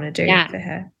 want to do for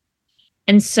her.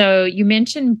 And so you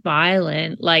mentioned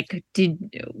violent, like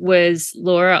was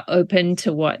Laura open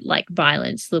to what like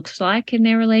violence looks like in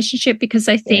their relationship? Because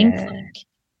I think like,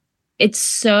 it's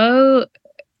so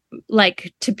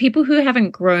like to people who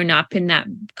haven't grown up in that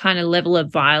kind of level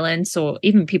of violence, or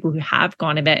even people who have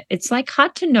gone a bit, it's like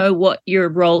hard to know what your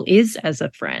role is as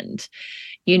a friend,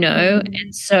 you know?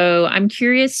 And so I'm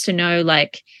curious to know,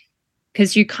 like,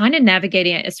 because you kind of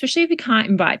navigating it, especially if you can't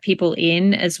invite people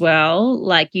in as well,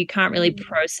 like you can't really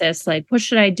process like, what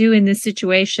should I do in this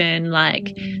situation?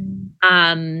 Like,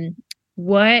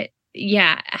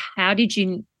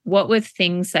 what were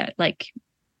things that like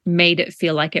made it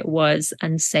feel like it was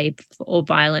unsafe or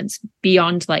violence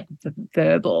beyond like the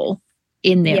verbal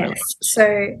in their relationship?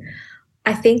 So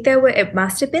I think it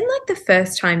must have been like the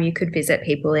first time you could visit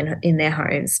people in their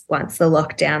homes once the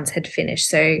lockdowns had finished.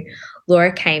 So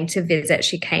Laura came to visit.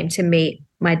 She came to meet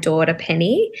my daughter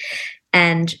Penny,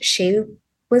 and she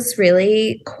was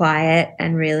really quiet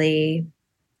and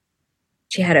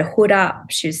she had her hood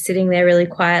up. She was sitting there really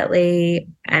quietly,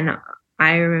 and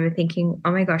I remember thinking,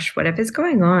 oh my gosh, whatever's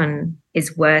going on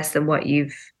is worse than what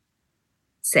you've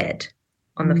said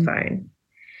on the phone.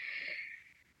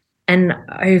 And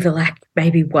over like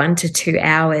maybe 1 to 2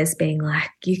 hours being like,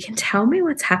 you can tell me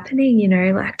what's happening, you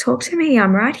know, like talk to me.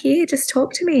 I'm right here. Just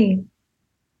talk to me.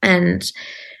 And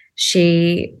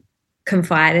she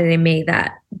confided in me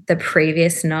that the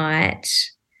previous night,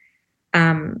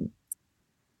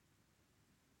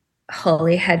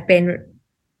 Holly had been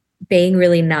being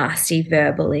really nasty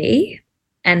verbally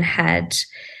and had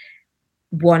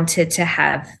wanted to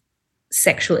have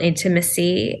sexual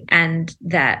intimacy, and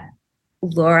that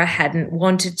Laura hadn't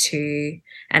wanted to,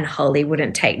 and Holly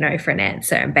wouldn't take no for an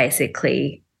answer and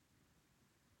basically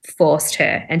forced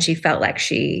her, and she felt like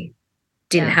she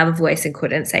didn't have a voice and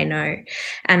couldn't say no.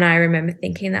 And I remember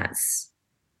thinking that's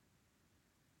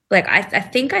like, I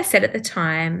think I said at the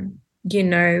time, you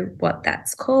know what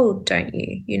that's called, don't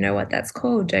you? You know what that's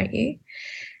called, don't you?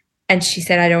 And she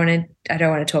said, I don't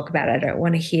want to talk about it. I don't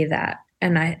want to hear that.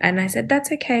 And I said,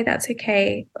 that's okay. That's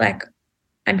okay. Like,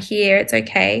 I'm here. It's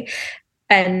okay.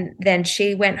 And then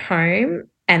she went home,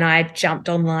 and I jumped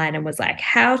online and was like,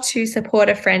 how to support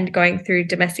a friend going through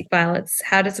domestic violence,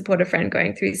 how to support a friend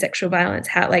going through sexual violence,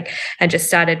 and just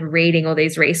started reading all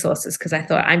these resources, because I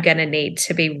thought I'm going to need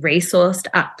to be resourced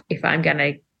up if I'm going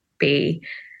to be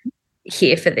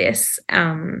here for this.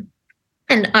 And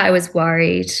I was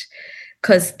worried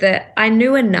because I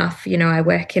knew enough, you know, I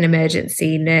work in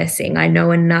emergency nursing. I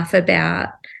know enough about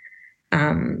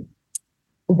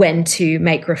when to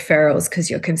make referrals because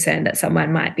you're concerned that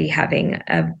someone might be having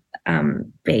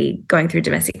be going through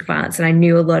domestic violence. And I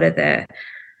knew a lot of the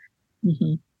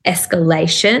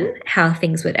escalation, how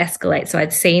things would escalate. So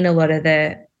I'd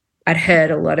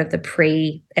heard a lot of the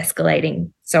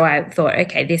pre-escalating. So I thought,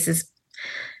 okay, this is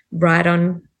right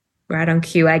on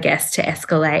cue, I guess, to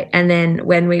escalate. And then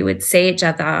when we would see each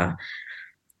other,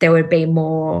 there would be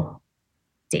more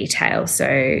detail.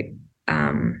 So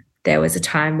there was a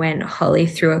time when Holly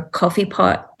threw a coffee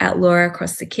pot at Laura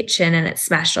across the kitchen, and it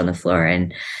smashed on the floor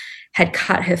and had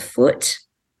cut her foot.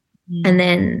 And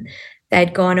then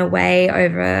they'd gone away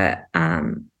over,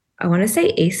 I want to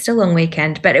say Easter long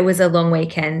weekend, but it was a long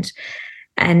weekend.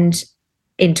 And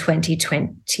in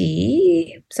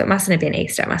 2020, so it mustn't have been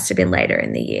Easter, it must have been later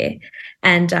in the year.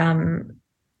 And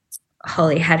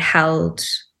Holly had held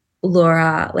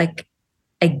Laura like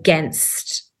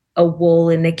against a wall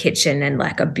in the kitchen and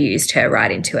like abused her right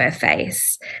into her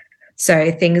face. So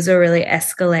things were really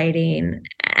escalating.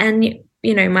 And,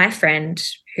 you know, my friend,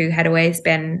 who had always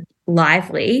been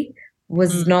lively,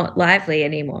 was not lively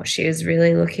anymore. She was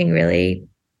really looking really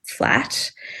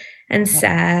flat and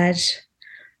sad.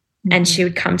 And she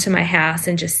would come to my house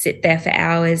and just sit there for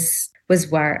hours. I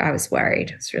was worried. I was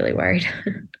really worried.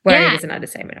 Worried is an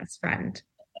understatement. I was frightened.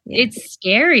 Yeah. It's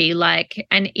scary, like,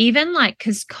 and even like,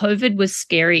 because COVID was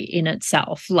scary in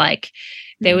itself. Like,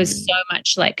 there was so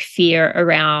much like fear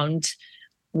around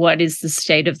what is the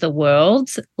state of the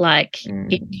world, like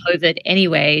in COVID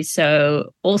anyway.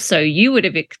 So also you would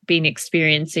have been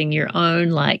experiencing your own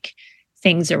like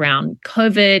things around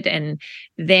COVID. And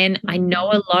then I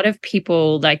know a lot of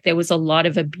people, like there was a lot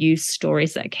of abuse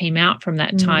stories that came out from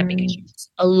that time because you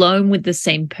were alone with the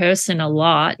same person a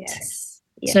lot. Yes.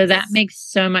 So that makes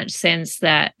so much sense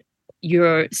that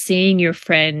you're seeing your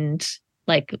friend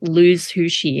like lose who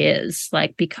she is,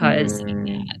 like because of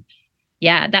that.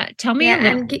 Yeah, that tell me a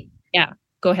little.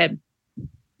 Go ahead.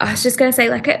 I was just going to say,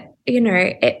 like,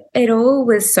 it all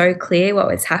was so clear what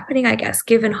was happening, I guess,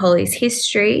 given Holly's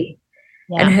history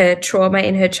and her trauma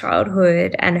in her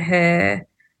childhood and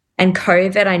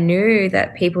COVID. I knew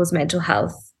that people's mental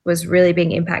health was really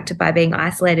being impacted by being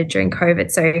isolated during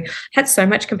COVID. So I had so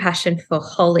much compassion for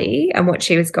Holly and what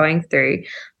she was going through,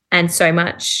 and so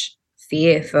much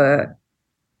fear for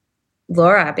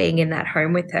Laura being in that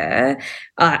home with her,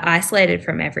 isolated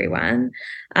from everyone.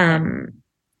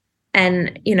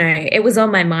 And, you know, it was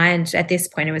on my mind at this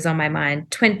point. It was on my mind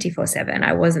 24/7.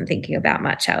 I wasn't thinking about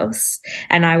much else.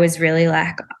 And I was really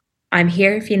like, I'm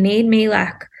here if you need me,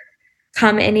 like,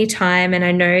 come anytime. And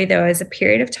I know there was a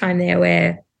period of time there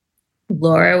where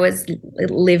Laura was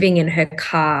living in her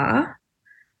car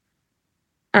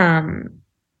rather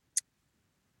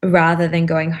than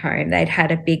going home. They'd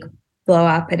had a big blow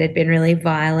up. It had been really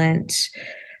violent.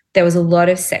 There was a lot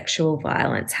of sexual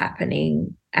violence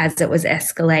happening as it was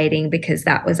escalating, because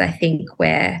that was, I think,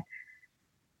 where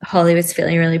Holly was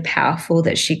feeling really powerful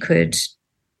that she could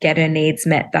get her needs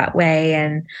met that way.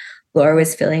 And Laura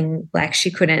was feeling like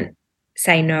she couldn't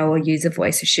say no or use a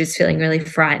voice. So she was feeling really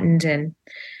frightened. And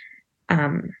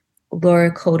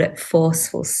Laura called it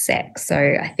forceful sex.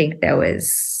 So I think there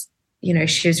was, you know,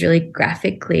 she was really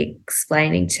graphically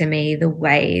explaining to me the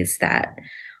ways that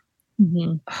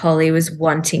Holly was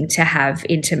wanting to have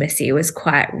intimacy. It was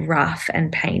quite rough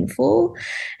and painful.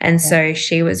 And so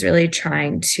she was really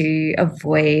trying to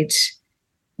avoid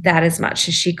that as much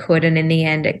as she could. And in the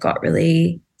end, it got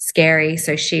really scary.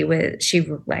 So she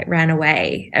like ran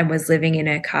away and was living in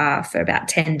her car for about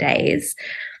 10 days.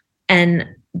 And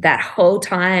that whole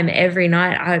time, every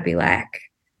night, I would be like,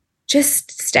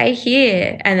 just stay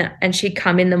here. And she'd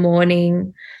come in the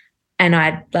morning and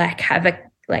I'd like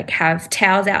have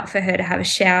towels out for her to have a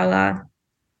shower.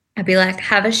 I'd be like,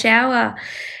 have a shower.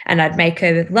 And I'd make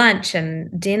her lunch and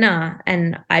dinner.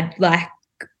 And I'd like,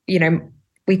 you know,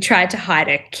 we tried to hide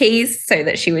her keys so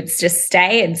that she would just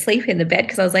stay and sleep in the bed,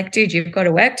 because I was like, dude, you've got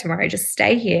to work tomorrow. Just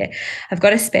stay here. I've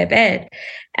got a spare bed.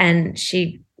 And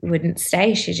she wouldn't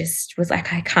stay. She just was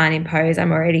like, I can't impose.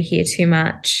 I'm already here too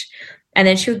much. And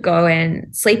then she would go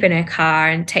and sleep in her car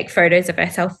and take photos of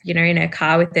herself, you know, in her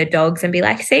car with her dogs and be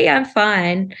like, see, I'm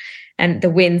fine. And the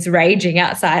wind's raging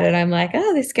outside. And I'm like,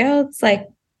 oh, this girl's like,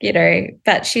 you know,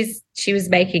 but she was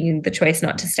making the choice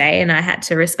not to stay, and I had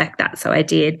to respect that. So I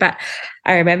did. But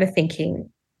I remember thinking,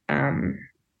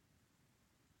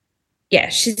 yeah,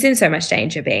 she's in so much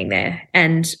danger being there.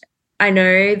 And I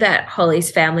know that Holly's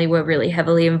family were really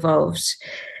heavily involved,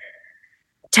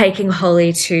 taking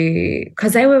Holly to,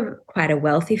 because they were quite a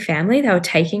wealthy family, they were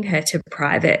taking her to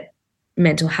private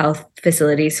mental health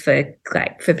facilities for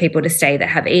people to stay that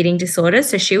have eating disorders.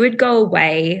 So she would go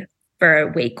away for a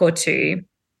week or two,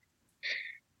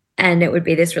 and it would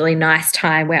be this really nice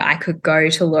time where I could go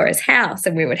to Laura's house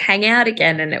and we would hang out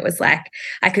again. And it was like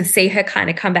I could see her kind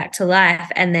of come back to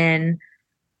life, and then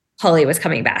Holly was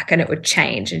coming back and it would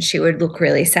change and she would look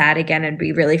really sad again and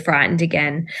be really frightened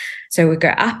again. So we'd go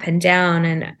up and down,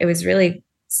 and it was really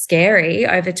scary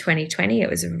over 2020. It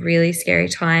was a really scary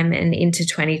time, and into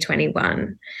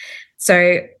 2021.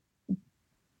 So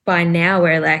by now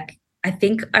we're like, I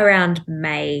think around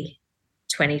May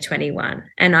 2021,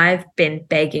 and I've been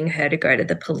begging her to go to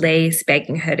the police,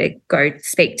 begging her to go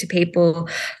speak to people.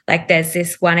 Like there's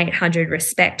this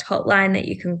 1-800-RESPECT hotline that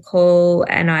you can call,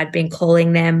 and I'd been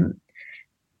calling them,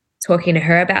 talking to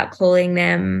her about calling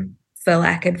them for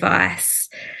like advice.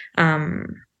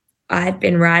 I'd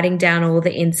been writing down all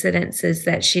the incidences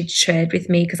that she'd shared with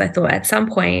me, because I thought at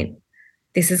some point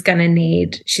she's going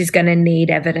to need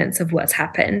evidence of what's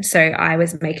happened. So I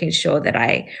was making sure that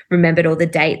I remembered all the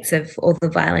dates of all the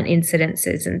violent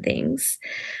incidences and things.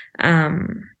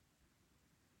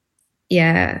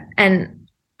 Yeah. And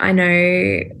I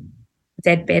know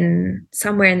there'd been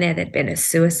somewhere in there'd been a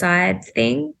suicide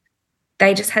thing.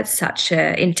 They just had such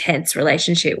an intense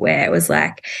relationship where it was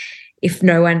like, I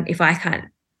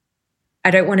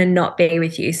don't want to not be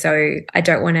with you. So I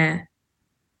don't want to,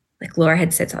 like Laura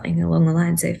had said something along the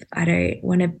lines of, I don't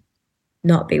want to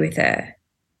not be with her,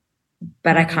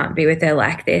 but I can't be with her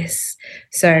like this.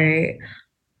 So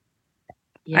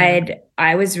yeah.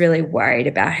 I was really worried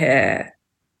about her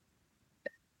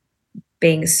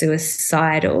being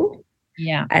suicidal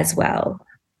as well.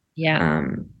 Yeah.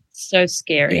 So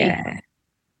scary. Yeah.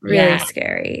 Really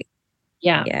scary.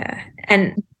 Yeah. Yeah.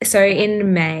 And so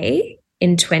in May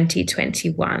in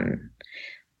 2021,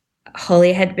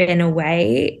 Holly had been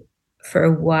away for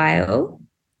a while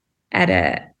at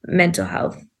a mental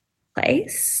health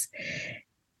place,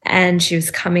 and she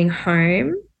was coming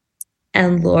home,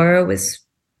 and we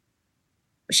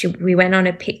went on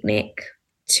a picnic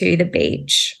to the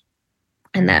beach,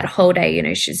 and that whole day, you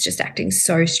know, she's just acting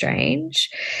so strange.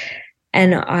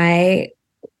 And my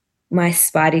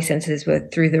spidey senses were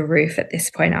through the roof at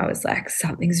this point. I was like,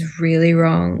 something's really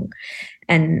wrong.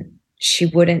 And she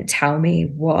wouldn't tell me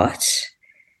what.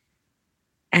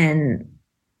 And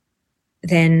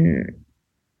then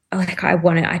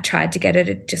I tried to get her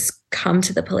to just come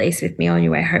to the police with me on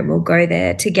your way home. We'll go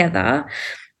there together.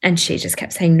 And she just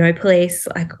kept saying, no police.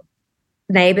 Like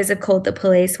neighbors have called the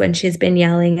police when she's been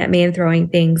yelling at me and throwing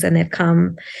things, and they've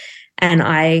come. And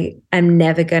I am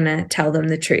never going to tell them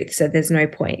the truth. So there's no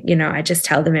point. You know, I just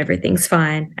tell them everything's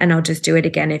fine, and I'll just do it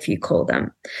again if you call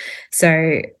them.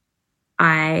 So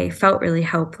I felt really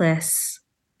helpless,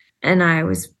 and I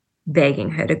was begging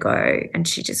her to go, and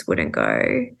she just wouldn't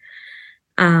go.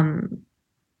 And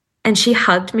she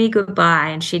hugged me goodbye,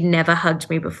 and she'd never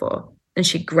hugged me before. And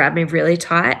she grabbed me really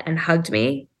tight and hugged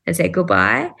me and said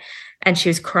goodbye. And she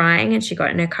was crying, and she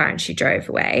got in her car and she drove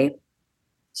away.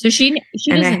 So she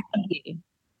doesn't hug you.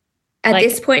 At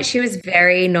this point, she was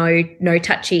very no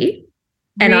touchy.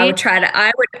 And really?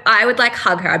 I would like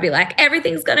hug her. I'd be like,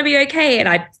 everything's going to be okay. And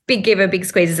I'd give her big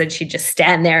squeezes, and she'd just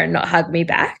stand there and not hug me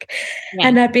back. Yeah.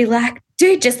 And I'd be like,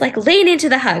 dude, just like lean into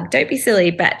the hug. Don't be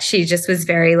silly. But she just was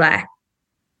very like,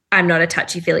 I'm not a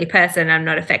touchy-feely person. I'm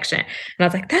not affectionate. And I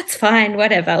was like, that's fine,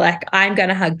 whatever. Like, I'm going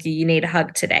to hug you. You need a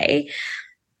hug today.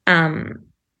 And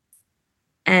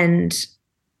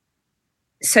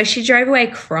so she drove away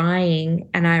crying,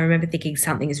 and I remember thinking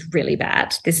something is really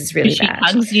bad. This is really bad.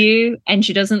 She hugs you, and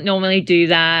she doesn't normally do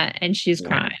that, and she's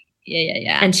crying.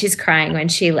 Yeah. And she's crying when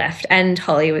she left, and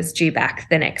Holly was due back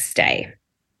the next day.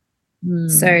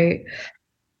 So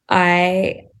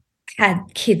I had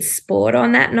kids' sport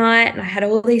on that night, and I had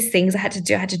all these things I had to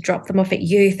do. I had to drop them off at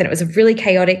youth, and it was a really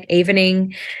chaotic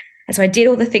evening. And so I did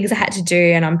all the things I had to do,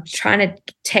 and I'm trying to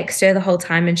text her the whole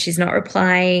time and she's not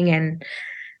replying. And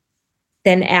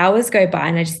then hours go by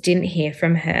and I just didn't hear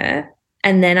from her.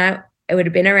 And then it would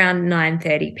have been around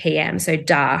 9:30 p.m., so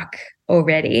dark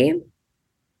already.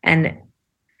 And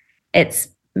it's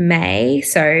May,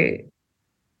 so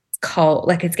it's cold,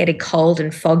 like it's getting cold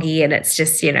and foggy, and it's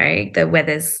just, the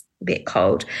weather's a bit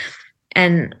cold.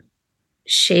 And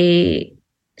she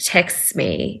texts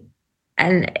me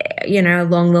and,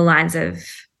 along the lines of,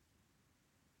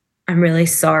 "I'm really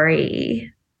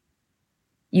sorry.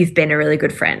 You've been a really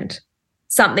good friend."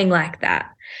 Something like that.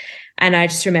 And I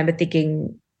just remember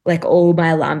thinking, like, all my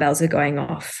alarm bells were going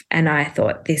off. And I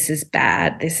thought, this is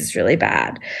bad. This is really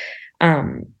bad.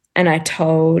 And I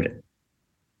told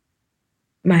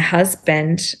my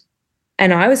husband,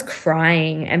 and I was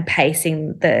crying and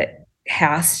pacing the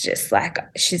house, just like,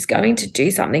 she's going to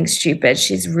do something stupid.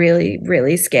 She's really,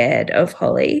 really scared of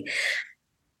Holly.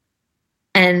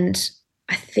 And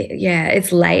I think,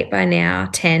 it's late by now,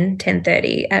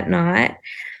 10:30 at night.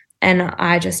 And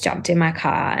I just jumped in my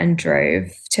car and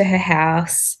drove to her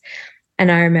house.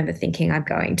 And I remember thinking, I'm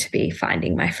going to be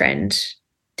finding my friend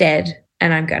dead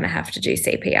and I'm going to have to do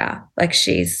CPR. Like,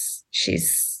 she's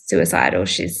suicidal.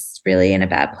 She's really in a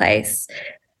bad place.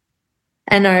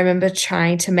 And I remember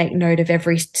trying to make note of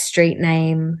every street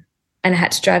name, and I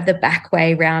had to drive the back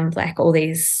way around, like, all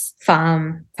these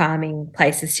farming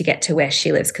places to get to where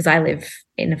she lives, because I live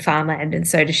in a farmland and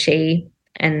so does she.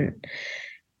 And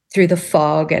through the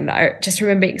fog, and I just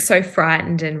remember being so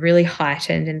frightened and really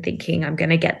heightened and thinking, I'm going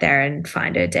to get there and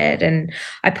find her dead. And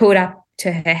I pulled up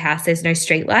to her house. There's no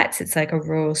street lights. It's like a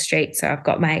rural street. So I've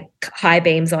got my high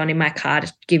beams on in my car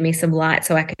to give me some light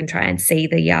so I can try and see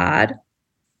the yard.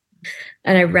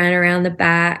 And I ran around the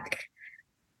back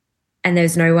and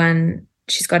there's no one.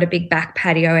 She's got a big back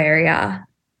patio area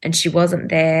and she wasn't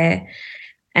there.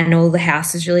 And all the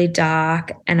house is really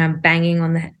dark, and I'm banging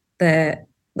on the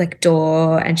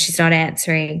door and she's not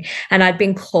answering. And I'd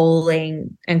been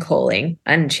calling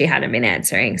and she hadn't been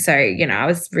answering. So, I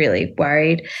was really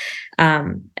worried. I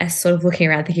was sort of looking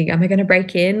around thinking, am I going to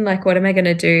break in? Like, what am I going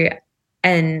to do?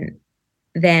 And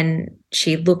then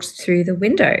she looked through the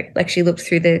window, like she looked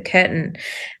through the curtain,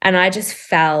 and I just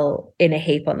fell in a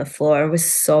heap on the floor. I was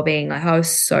sobbing, like I was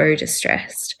so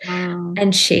distressed.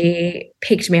 And she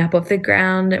picked me up off the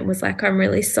ground and was like, I'm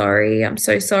really sorry. I'm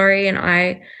so sorry. And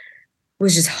I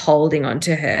was just holding on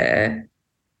to her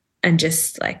and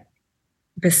just like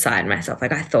beside myself.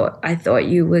 Like, I thought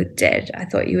you were dead. I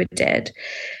thought you were dead.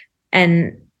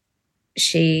 And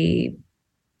she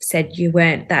said, you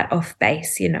weren't that off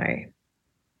base,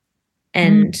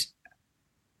 And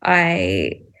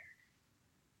I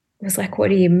was like, what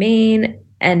do you mean?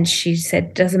 And she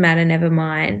said, doesn't matter, never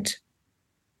mind.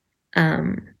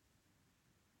 And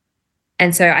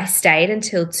so I stayed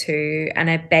until 2 and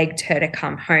I begged her to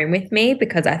come home with me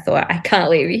because I thought, I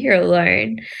can't leave you here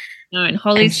alone. No, and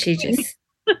Holly's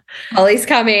Holly's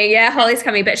coming. Yeah, Holly's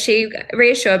coming. But she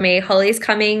reassured me, Holly's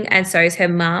coming, and so's her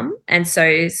mum, and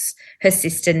so's her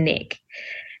sister Nick.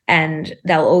 And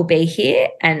they'll all be here,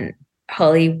 and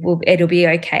it'll be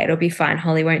okay. It'll be fine.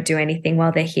 Holly won't do anything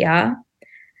while they're here.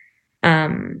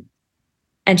 And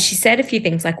she said a few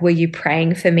things like, were you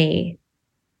praying for me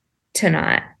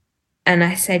tonight? And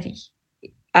I said,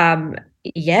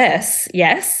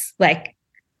 yes, like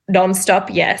nonstop,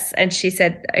 yes. And she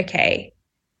said, okay.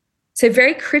 So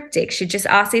very cryptic. She'd just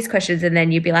ask these questions and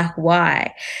then you'd be like,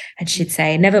 why? And she'd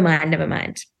say, never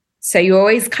mind. So you're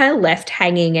always kind of left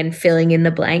hanging and filling in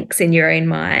the blanks in your own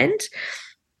mind.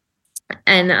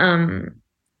 And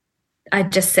I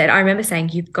just said, I remember saying,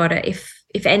 you've got to,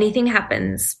 if anything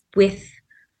happens with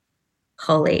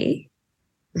Holly,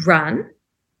 run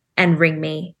and ring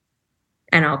me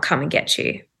and I'll come and get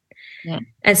you. Yeah.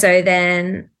 And so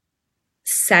then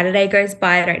Saturday goes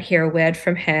by, I don't hear a word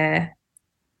from her.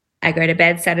 I go to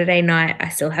bed Saturday night, I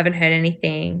still haven't heard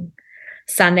anything.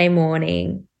 Sunday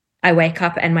morning, I wake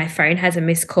up and my phone has a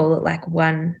missed call at like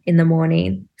 1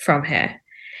 a.m. from her.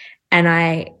 And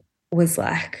I was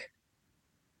like,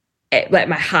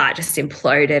 my heart just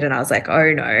imploded and I was like,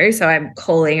 oh no. So I'm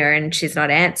calling her and she's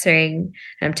not answering,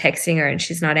 and I'm texting her and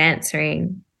she's not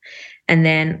answering. And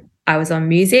then I was on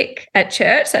music at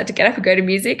church, so I had to get up and go to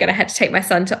music, and I had to take my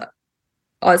son to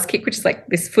Auskick, which is like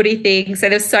this footy thing. So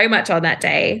there's so much on that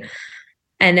day.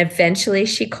 And eventually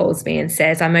she calls me and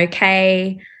says, I'm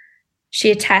okay.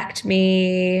 She attacked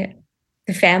me.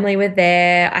 The family were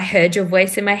there. I heard your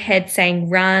voice in my head saying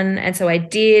run. And so I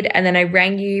did. And then I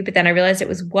rang you, but then I realized it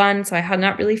was 1. So I hung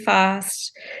up really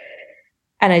fast.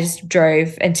 And I just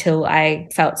drove until I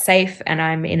felt safe and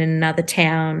I'm in another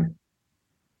town.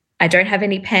 I don't have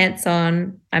any pants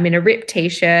on. I'm in a ripped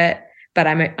t-shirt, but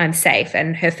I'm safe.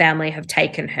 And her family have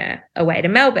taken her away to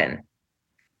Melbourne.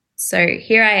 So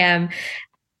here I am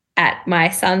at my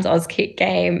son's Auskick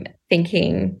game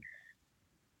thinking,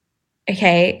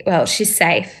 okay, well, she's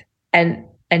safe. And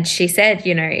she said,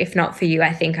 you know, if not for you,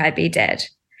 I think I'd be dead.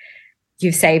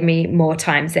 You've saved me more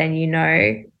times than you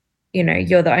know. You know,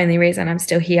 you're the only reason I'm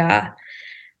still here.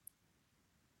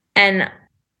 And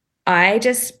I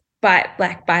just,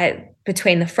 by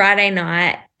between the Friday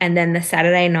night and then the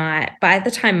Saturday night, by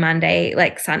the time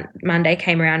Monday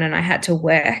came around and I had to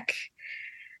work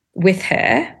with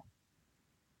her,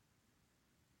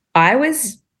 I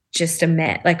was just a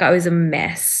mess. Like, I was a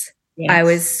mess. Yes. I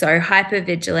was so hyper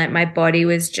vigilant. My body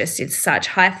was just in such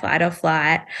high flight or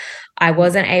flight. I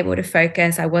wasn't able to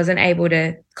focus. I wasn't able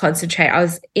to concentrate. I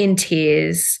was in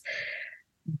tears.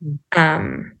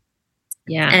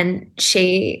 And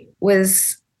she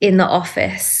was in the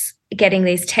office getting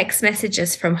these text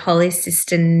messages from Holly's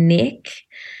sister, Nick.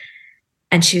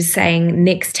 And she was saying,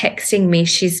 Nick's texting me.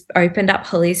 She's opened up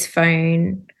Holly's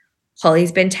phone.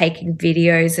 Holly's been taking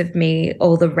videos of me,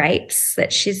 all the rapes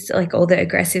that she's, like, all the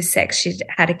aggressive sex. She's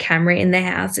had a camera in the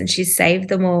house and she's saved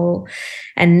them all.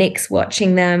 And Nick's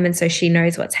watching them. And so she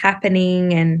knows what's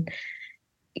happening. And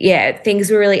yeah, things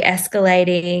were really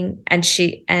escalating.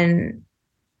 And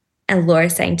Laura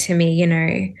saying to me, you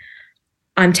know,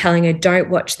 I'm telling her,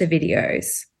 don't watch the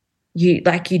videos. You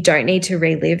don't need to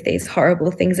relive these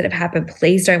horrible things that have happened.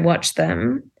 Please don't watch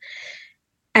them.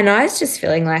 And I was just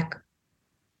feeling like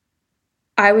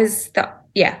I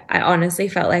honestly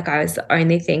felt like I was the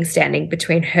only thing standing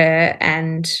between her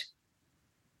and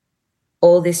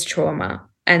all this trauma,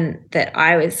 and that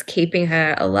I was keeping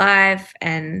her alive,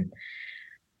 and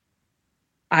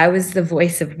I was the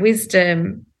voice of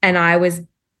wisdom, and I was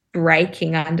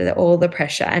breaking under all the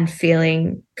pressure and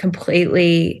feeling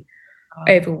completely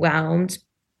overwhelmed,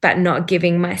 but not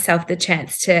giving myself the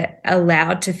chance to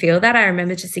allow to feel that. I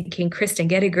remember just thinking, Kristen,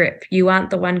 get a grip. You aren't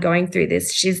the one going through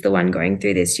this. She's the one going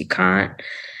through this. You can't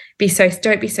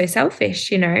don't be so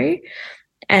selfish, you know?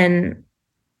 And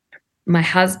my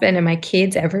husband and my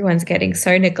kids, everyone's getting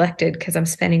so neglected because I'm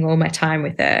spending all my time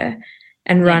with her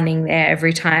and running there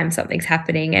every time something's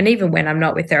happening. And even when I'm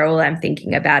not with her, all I'm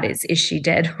thinking about is she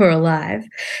dead or alive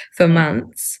for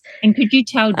months. And could you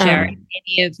tell Jared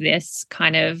any of this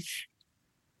kind of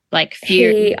like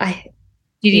fear?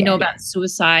 Did he know about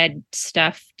suicide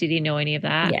stuff? Did he know any of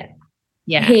that?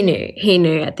 Yeah. He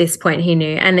knew at this point, he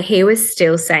knew. And he was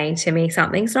still saying to me,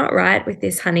 something's not right with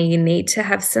this, honey. You need to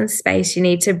have some space. You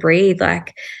need to breathe.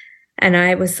 And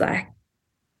I was like,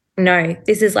 no,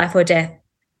 this is life or death.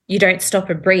 You don't stop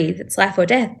and breathe. It's life or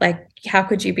death. Like, how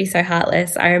could you be so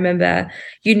heartless? I remember,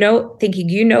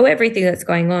 thinking, everything that's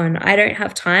going on. I don't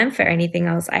have time for anything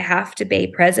else. I have to be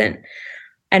present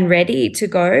and ready to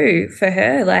go for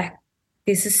her. Like,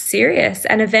 this is serious.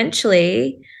 And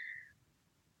eventually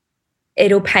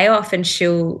it'll pay off and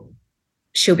she'll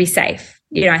be safe.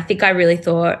 You know, I think I really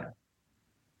thought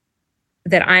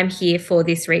that I'm here for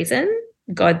this reason.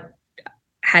 God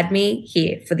had me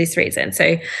here for this reason.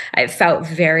 So I felt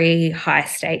very high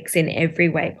stakes in every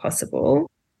way possible.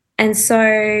 And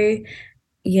so,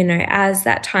 you know, as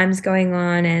that time's going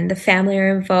on and the family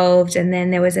are involved, and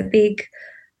then there was a big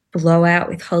blowout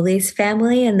with Holly's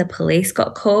family and the police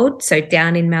got called. So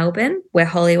down in Melbourne, where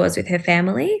Holly was with her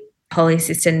family, Holly's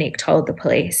sister Nick told the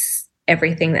police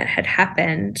everything that had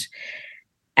happened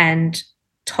and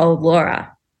told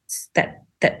Laura that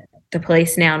the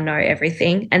police now know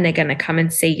everything and they're going to come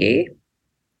and see you.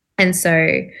 And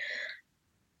so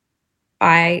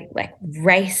I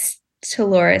raced to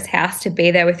Laura's house to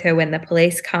be there with her when the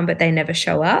police come, but they never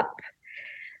show up.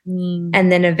 And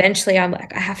then eventually I'm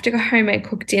like, I have to go home and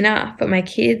cook dinner for my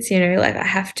kids, you know, I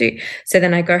have to. So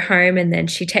then I go home, and then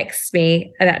she texts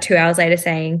me about 2 hours later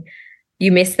saying,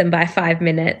 you missed them by 5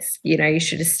 minutes. You know, you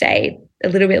should have stayed a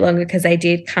little bit longer because they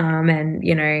did come, and,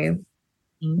 you know,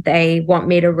 they want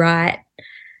me to write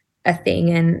a thing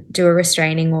and do a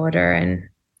restraining order. And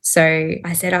so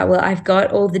I said, oh, well, I've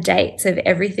got all the dates of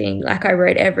everything. I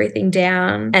wrote everything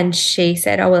down. And she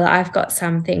said, oh, well, I've got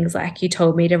some things, you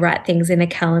told me to write things in a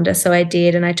calendar. So I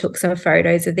did. And I took some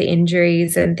photos of the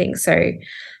injuries and things. So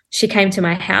she came to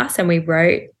my house and we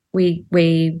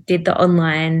did the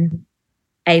online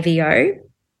AVO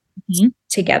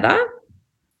together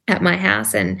at my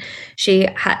house, and she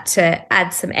had to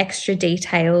add some extra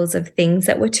details of things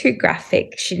that were too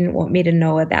graphic. She didn't want me to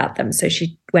know about them, so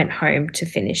she went home to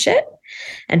finish it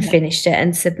and finished it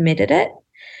and submitted it.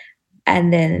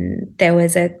 And then there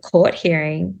was a court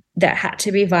hearing that had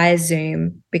to be via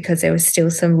Zoom because there was still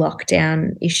some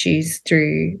lockdown issues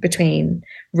through between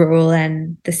rural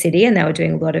and the city, and they were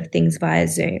doing a lot of things via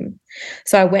Zoom.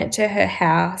 So I went to her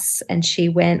house and she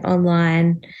went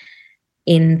online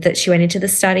she went into the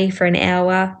study for an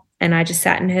hour, and I just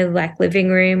sat in her like living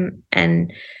room,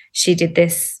 and she did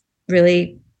this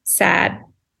really sad,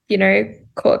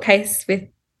 court case with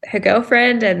her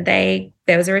girlfriend, and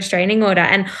there was a restraining order,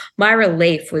 and my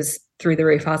relief was through the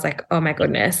roof. I was like, oh my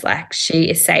goodness, like she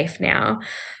is safe now.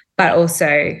 But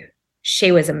also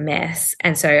she was a mess.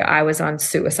 And so I was on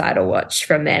suicidal watch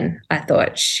from then. I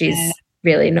thought she's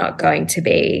really not going to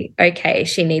be okay.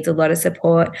 She needs a lot of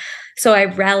support. So I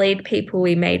rallied people.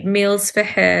 We made meals for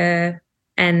her,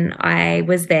 and I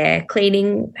was there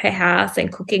cleaning her house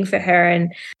and cooking for her,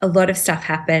 and a lot of stuff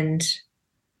happened.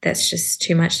 That's just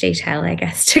too much detail, I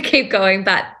guess, to keep going.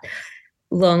 But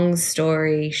long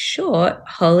story short,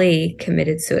 Holly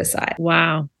committed suicide.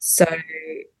 Wow. So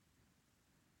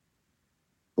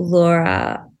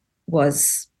Laura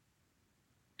was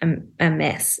a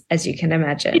mess, as you can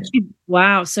imagine.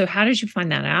 Wow. So how did you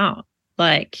find that out?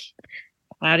 Like,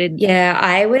 Yeah,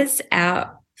 I was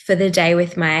out for the day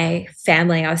with my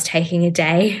family. I was taking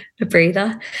a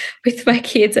breather with my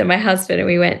kids and my husband, and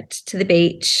we went to the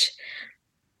beach,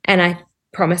 and I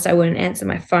promised I wouldn't answer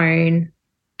my phone.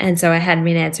 And so I hadn't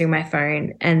been answering my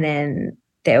phone. And then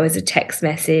there was a text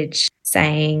message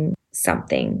saying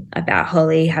something about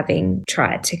Holly having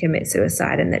tried to commit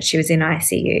suicide and that she was in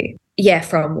ICU. Yeah,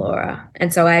 from Laura.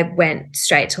 And so I went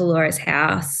straight to Laura's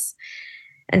house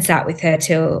and sat with her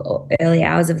till early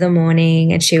hours of the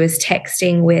morning. And she was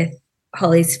texting with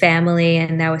Holly's family,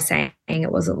 and they were saying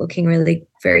it wasn't looking really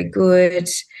very good.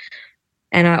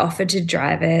 And I offered to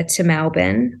drive her to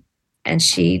Melbourne, and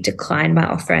she declined my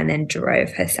offer and then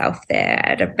drove herself there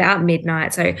at about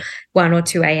midnight. So 1 or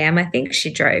 2 a.m., I think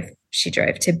she drove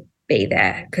to be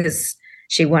there because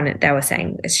they were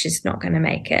saying she's not going to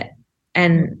make it.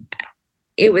 And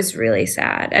it was really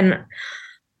sad. And,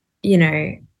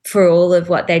 for all of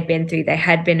what they'd been through, they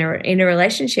had been in a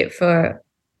relationship for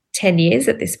 10 years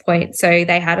at this point. So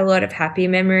they had a lot of happy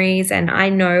memories. And I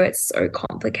know it's so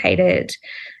complicated.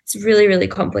 It's really, really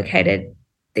complicated.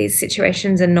 These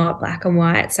situations are not black and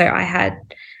white. So I had,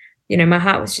 my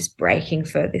heart was just breaking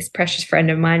for this precious friend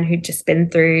of mine who'd just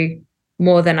been through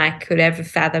more than I could ever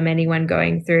fathom anyone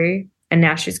going through. And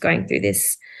now she's going through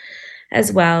this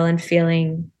as well and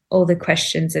feeling all the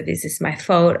questions of, is this my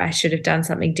fault? I should have done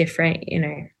something different,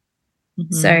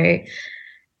 Mm-hmm. So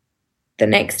the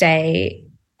next day,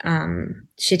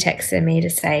 she texted me to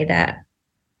say that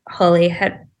Holly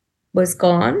was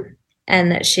gone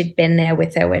and that she'd been there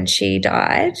with her when she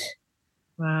died.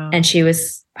 Wow. And she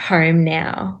was home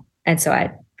now. And so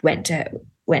I went to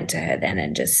her then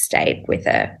and just stayed with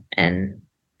her and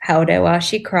held her while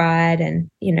she cried. And,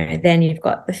 then you've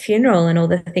got the funeral and all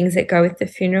the things that go with the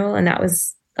funeral. And that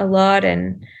was a lot.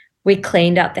 And we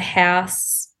cleaned up the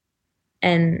house,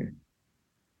 and,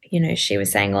 she was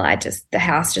saying, well, the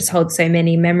house just holds so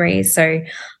many memories. So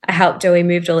I helped her. We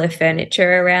moved all her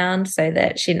furniture around so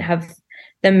that she didn't have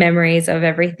the memories of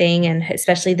everything, and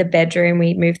especially the bedroom.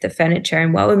 We moved the furniture,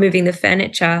 and while we're moving the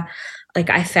furniture, like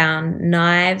I found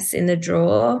knives in the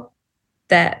drawer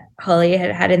that Holly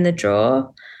had in the drawer,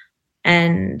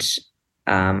 and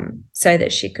so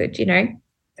that she could,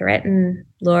 threaten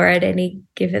Laura at any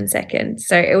given second.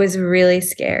 So it was really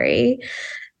scary.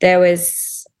 There was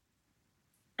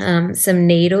some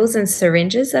needles and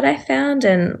syringes that I found,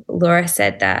 and Laura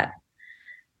said that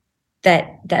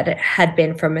it had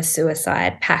been from a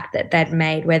suicide pact that they'd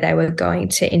made where they were going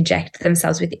to inject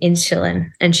themselves with insulin,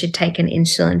 and she'd taken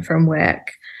insulin from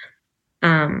work,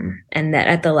 and that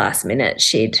at the last minute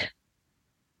she'd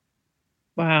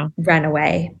run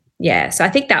away. Yeah, so I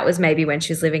think that was maybe when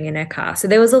she was living in her car. So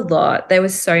there was a lot. There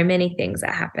was so many things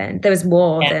that happened. There was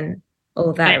more than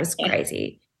all that. It was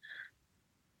crazy.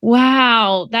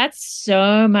 Wow, that's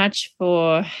so much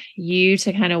for you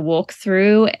to kind of walk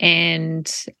through.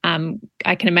 And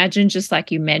I can imagine, just like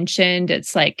you mentioned,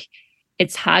 it's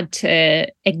hard to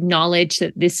acknowledge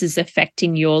that this is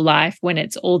affecting your life when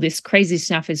it's all this crazy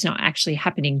stuff is not actually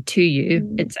happening to you.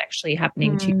 It's actually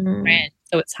happening to your friend.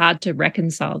 So it's hard to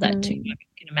reconcile that too, I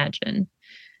can imagine.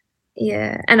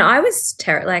 Yeah. And I was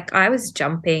I was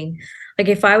jumping. Like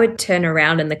if I would turn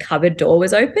around and the cupboard door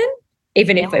was open,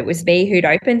 even if it was me who'd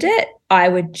opened it, I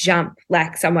would jump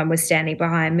like someone was standing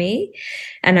behind me,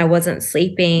 and I wasn't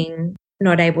sleeping,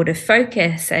 not able to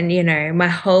focus. And, my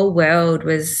whole world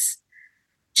was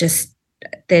just,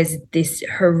 there's this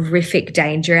horrific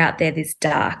danger out there, this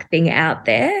dark thing out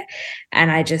there.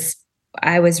 And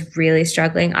I was really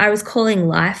struggling. I was calling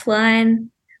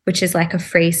Lifeline, which is like a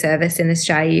free service in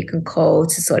Australia you can call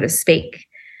to sort of speak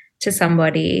to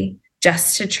somebody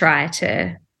just to try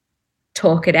to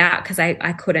talk it out, because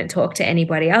I couldn't talk to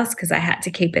anybody else because I had to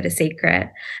keep it a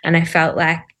secret. And I felt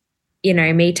like, you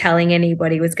know, me telling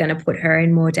anybody was going to put her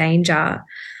in more danger.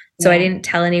 So I didn't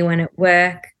tell anyone at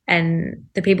work. And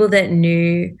the people that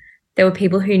knew, there were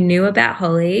people who knew about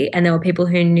Holly, and there were people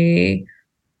who knew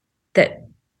that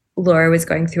Laura was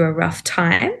going through a rough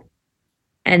time.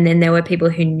 And then there were people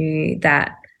who knew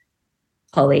that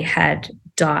Holly had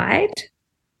died,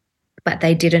 but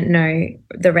they didn't know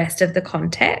the rest of the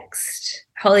context.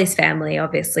 Holly's family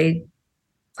obviously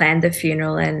planned the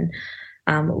funeral, and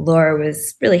Laura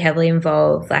was really heavily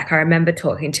involved. Like, I remember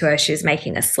talking to her, she was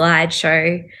making a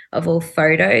slideshow of all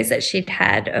photos that she'd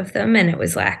had of them, and it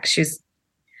was like she was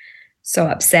so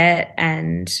upset,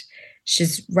 and she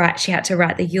had to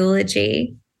write the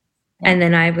eulogy. And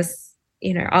then I was,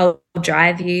 you know, I'll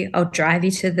drive you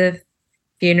to the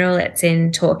funeral. It's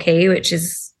in Torquay, which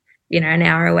is, you know, an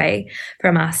hour away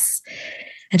from us.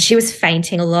 And she was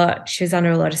fainting a lot. She was under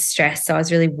a lot of stress. So I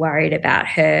was really worried about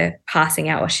her passing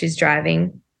out while she was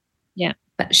driving. Yeah.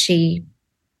 But she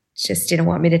just didn't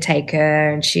want me to take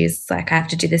her. And she's like, I have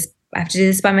to do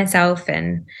this by myself.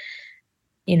 And,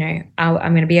 you know,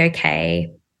 I'm going to be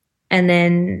okay. And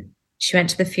then she went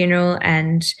to the funeral,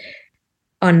 and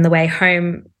on the way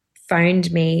home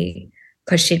phoned me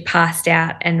because she'd passed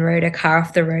out and rode a car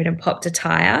off the road and popped a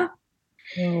tire.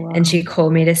 Oh, wow. And she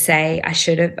called me to say, I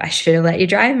should have let you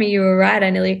drive me. You were right. I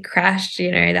nearly crashed.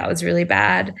 You know, that was really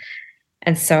bad.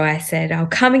 And so I said, I'll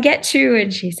come and get you.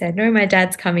 And she said, no, my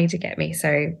dad's coming to get me.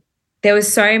 So there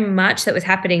was so much that was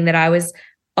happening that I was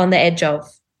on the edge of,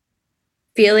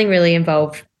 feeling really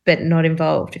involved, but not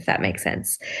involved, if that makes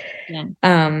sense. Yeah.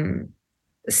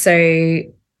 So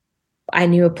I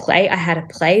had a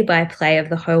play-by-play of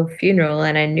the whole funeral,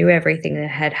 and I knew everything that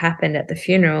had happened at the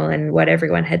funeral and what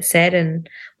everyone had said and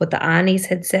what the aunties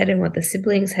had said and what the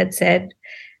siblings had said,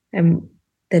 and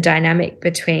the dynamic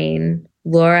between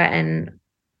Laura and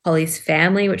Holly's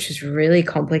family, which was really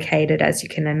complicated, as you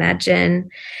can imagine.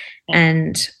 Yeah.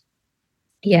 And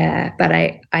yeah, but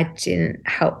I didn't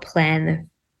help plan the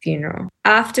funeral.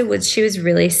 Afterwards, she was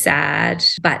really sad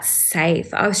but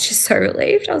safe. I was just so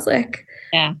relieved. I was like,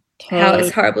 yeah. Totally. How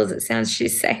as horrible as it sounds,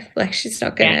 she's safe. Like, she's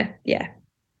not gonna,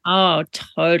 Oh,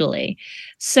 totally.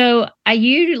 So are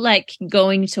you like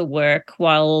going to work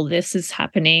while all this is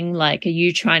happening? Like, are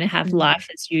you trying to have life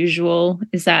as usual?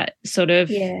 Is that sort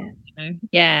of,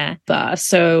 yeah. But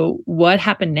so what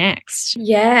happened next?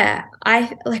 Yeah.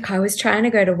 I was trying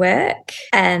to go to work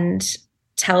and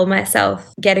tell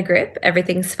myself, get a grip,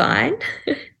 everything's fine.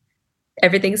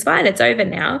 Everything's fine. It's over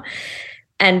now.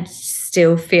 And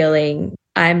still feeling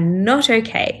I'm not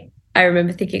okay. I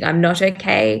remember thinking I'm not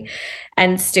okay,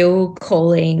 and still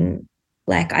calling,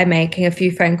 like, I'm making a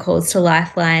few phone calls to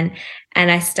Lifeline, and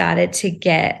I started to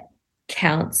get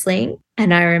counselling.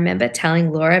 And I remember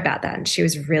telling Laura about that, and she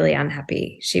was really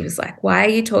unhappy. She was like, why are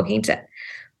you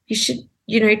you should,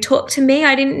 you know, talk to me.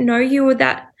 I didn't know you were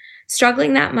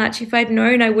struggling that much. If I'd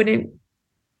known, I wouldn't,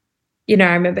 you know,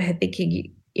 I remember her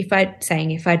thinking, if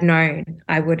I'd known,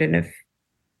 I wouldn't have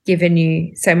given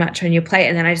you so much on your plate.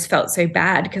 And then I just felt so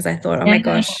bad because I thought, oh my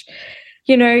gosh,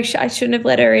 you know, I shouldn't have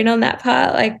let her in on that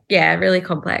part. Like, yeah, really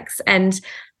complex. And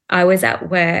I was at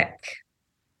work,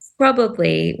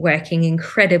 probably working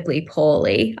incredibly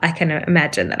poorly. I can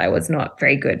imagine that I was not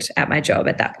very good at my job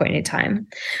at that point in time.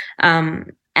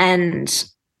 And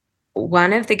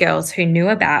one of the girls who knew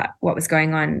about what was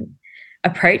going on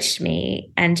approached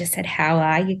me and just said, how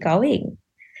are you going?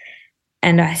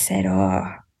 And I said,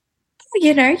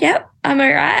 you know, yep, I'm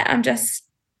all right.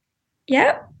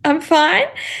 Yep, I'm fine.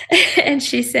 And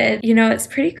she said, you know, it's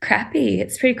pretty crappy.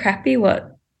 It's pretty crappy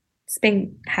what's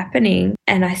been happening.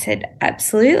 And I said,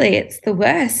 absolutely, it's the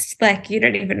worst. Like, you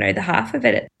don't even know the half of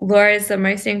it. Laura's the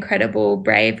most incredible,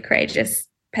 brave, courageous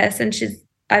person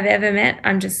I've ever met.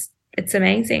 It's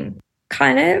amazing.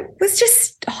 Kind of was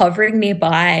just hovering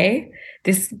nearby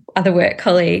this other work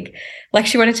colleague, like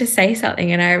she wanted to say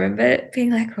something, and I remember being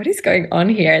like, what is going on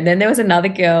here? And then there was another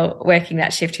girl working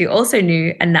that shift who also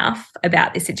knew enough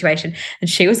about this situation, and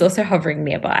she was also hovering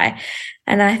nearby.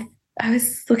 And I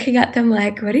was looking at them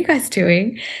like, what are you guys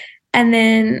doing? And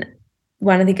then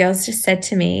one of the girls just said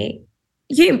to me,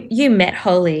 you met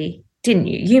Holly, didn't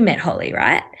you? You met Holly,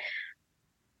 right?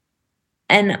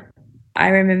 And I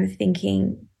remember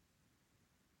thinking,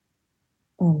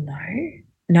 oh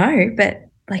no, but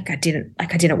I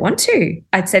didn't want to.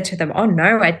 I'd said to them, oh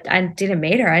no, I didn't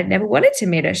meet her. I never wanted to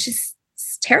meet her. She's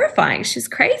terrifying. She's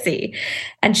crazy.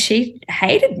 And she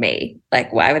hated me.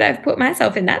 Like, why would I have put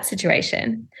myself in that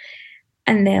situation?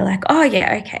 And they're like, oh,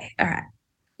 yeah, okay, all right.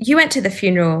 You went to the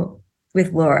funeral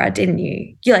with Laura, didn't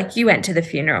you? You went to the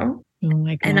funeral. Oh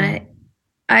my God. And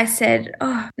I said,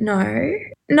 oh,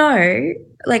 no.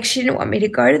 Like, she didn't want me to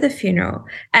go to the funeral.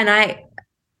 And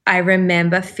I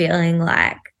remember feeling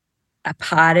like a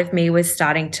part of me was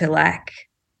starting to like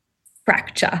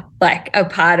fracture. Like a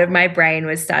part of my brain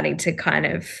was starting to kind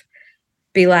of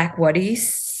be like, what are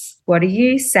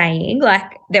you saying? Like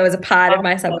there was a part of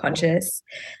my subconscious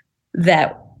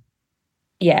that,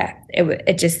 yeah,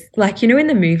 it just like, in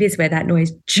the movies where that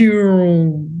noise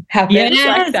happens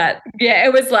like that. Yeah,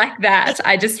 it was like that.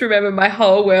 I just remember my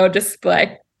whole world just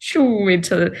like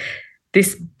into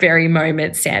this very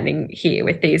moment standing here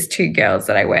with these two girls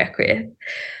that I work with.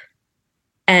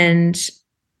 And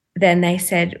then they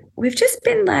said, we've just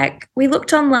been like, we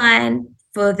looked online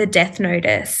for the death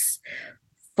notice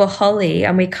for Holly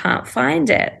and we can't find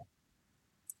it.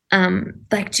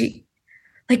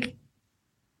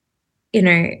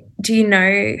 Do you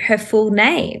know her full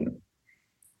name?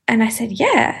 And I said,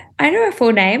 yeah, I know her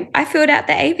full name. I filled out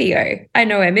the AVO. I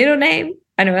know her middle name.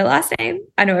 I know her last name.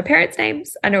 I know her parents'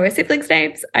 names. I know her siblings'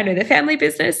 names. I know their family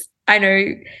business. I know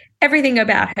everything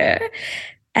about her.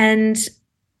 And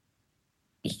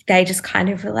they just kind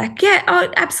of were like, yeah,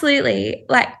 oh, absolutely.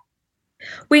 Like,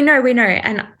 we know.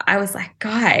 And I was like,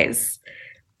 guys,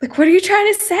 like, what are you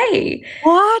trying to say?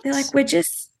 What? They're like, we're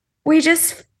just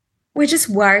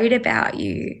worried about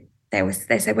you.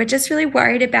 They said, we're just really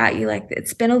worried about you. Like,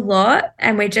 it's been a lot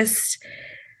and we just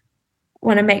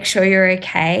want to make sure you're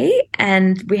okay.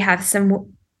 And we have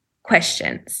some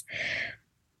questions.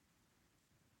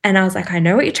 And I was like, I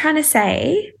know what you're trying to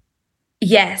say.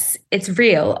 Yes, it's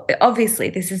real. Obviously,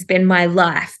 this has been my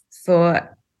life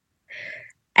for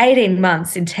 18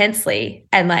 months intensely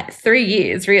and like 3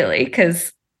 years, really,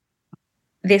 because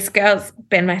this girl's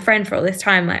been my friend for all this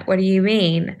time. Like, what do you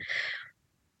mean?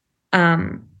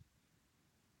 And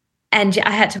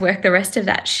I had to work the rest of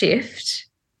that shift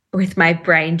with my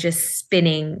brain just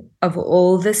spinning of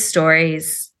all the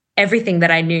stories, everything that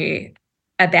I knew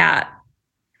about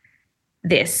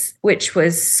this, which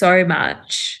was so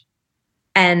much.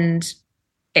 And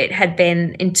it had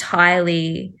been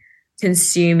entirely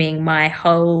consuming my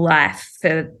whole life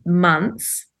for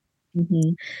months.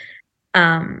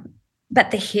 Mm-hmm.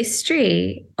 But the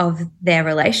history of their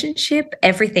relationship,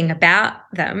 everything about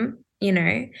them,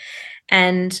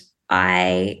 and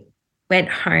I went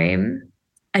home,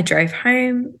 I drove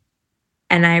home,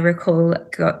 and I recall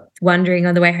wondering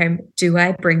on the way home, do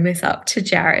I bring this up to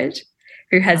Jared,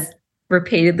 who has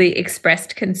repeatedly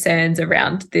expressed concerns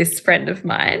around this friend of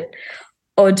mine,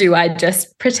 or do I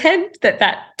just pretend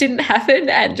that didn't happen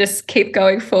and just keep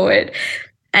going forward?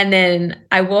 And then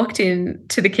I walked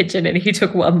into the kitchen and he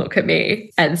took one look at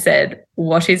me and said,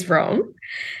 what is wrong?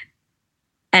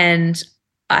 And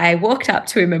I walked up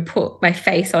to him and put my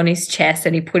face on his chest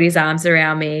and he put his arms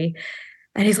around me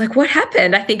and he's like, what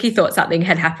happened? I think he thought something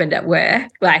had happened at work,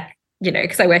 like,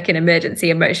 because I work in emergency,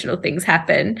 emotional things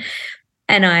happen.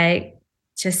 And I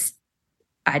just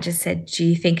said, do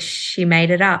you think she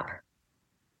made it up?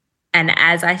 And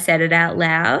as I said it out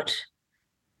loud,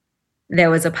 there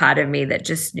was a part of me that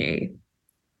just knew.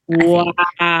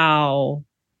 Wow.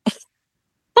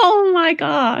 Oh my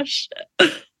gosh.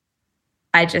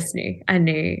 I just knew.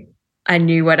 I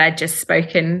knew what I'd just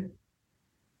spoken.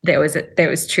 There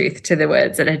was truth to the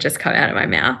words that had just come out of my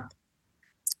mouth.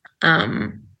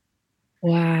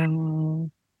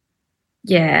 Wow.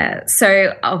 Yeah.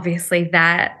 So obviously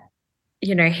that,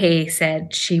 he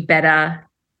said she better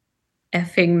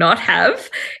effing not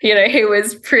have. He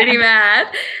was pretty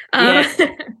mad.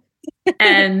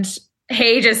 And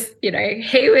he just,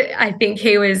 I think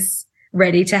he was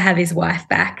ready to have his wife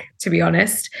back, to be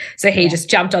honest. So he just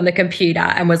jumped on the computer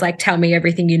and was like, tell me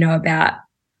everything you know about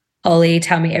Holly,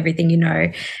 tell me everything you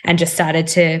know, and just started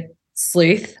to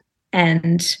sleuth.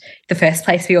 And the first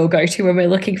place we all go to when we're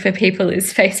looking for people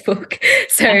is Facebook.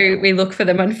 So we look for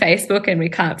them on Facebook and we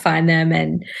can't find them,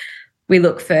 and we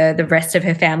look for the rest of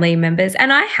her family members.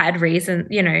 And I had reason,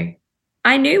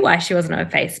 I knew why she wasn't on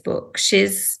Facebook.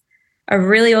 She's a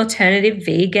really alternative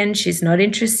vegan. She's not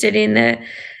interested in the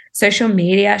social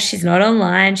media. She's not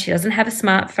online. She doesn't have a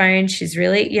smartphone. She's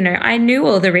really, I knew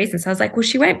all the reasons. So I was like, well,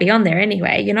 she won't be on there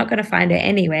anyway. You're not going to find her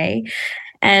anyway.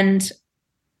 And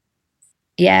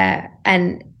yeah,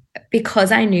 and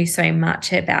because I knew so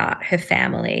much about her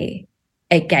family,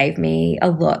 it gave me a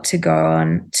lot to go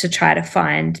on to try to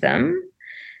find them.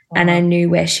 Wow. And I knew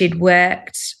where she'd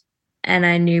worked, and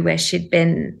I knew where she'd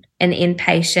been an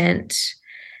inpatient,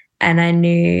 and I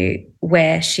knew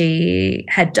where she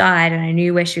had died, and I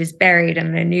knew where she was buried,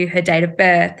 and I knew her date of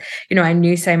birth. I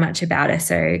knew so much about her.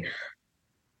 So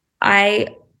I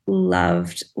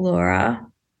loved Laura.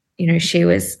 You know, she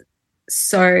was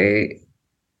so,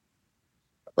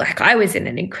 like, I was in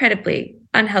an incredibly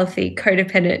unhealthy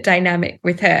codependent dynamic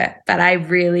with her, but I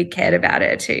really cared about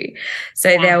her too. So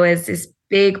there was this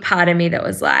big part of me that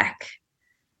was like,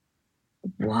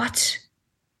 what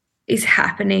is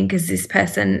happening? Because this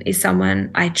person is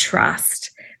someone I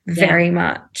trust very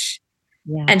much.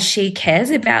 Yeah. And she cares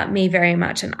about me very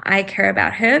much, and I care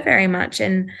about her very much.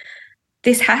 And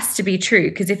this has to be true,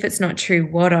 because if it's not true,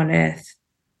 what on earth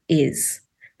is?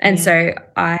 And so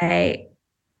I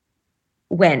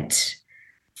went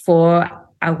for,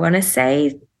 I want to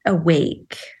say, a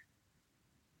week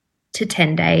to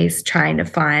 10 days trying to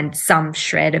find some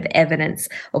shred of evidence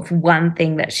of one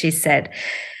thing that she said.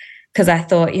 Because I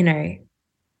thought, you know,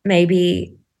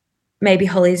 maybe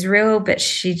Holly's real, but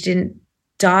she didn't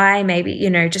die. Maybe, you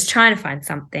know, just trying to find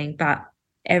something. But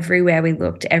everywhere we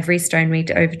looked, every stone we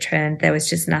overturned, there was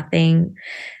just nothing.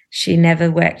 She never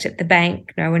worked at the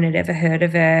bank. No one had ever heard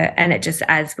of her. And it just,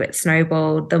 as it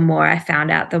snowballed, the more I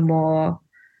found out, the more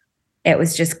it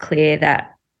was just clear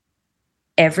that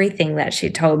everything that she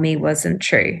told me wasn't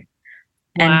true.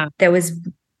 Wow. And there was,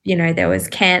 you know, there was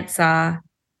cancer.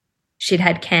 She'd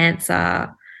had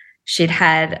cancer. She'd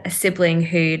had a sibling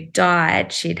who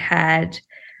died. She'd had,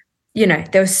 you know,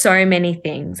 there were so many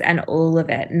things, and all of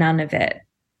it, none of it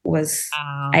was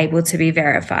able to be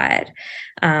verified.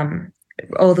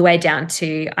 All the way down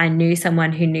to, I knew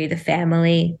someone who knew the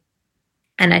family,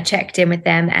 and I checked in with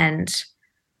them, and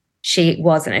she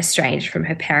wasn't estranged from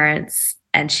her parents,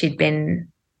 and she'd been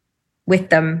with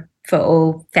them for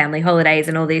all family holidays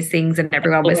and all these things, and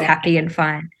everyone was happy and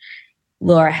fine.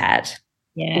 Laura had.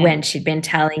 When she'd been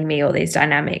telling me all these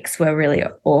dynamics were really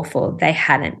awful, they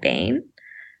hadn't been.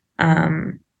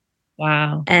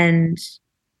 Wow. And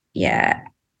yeah,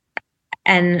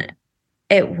 and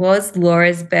it was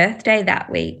Laura's birthday that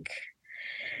week.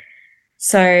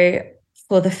 So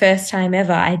for the first time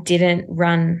ever, I didn't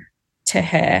run to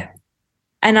her.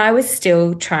 And I was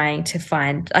still trying to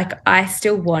find, like, I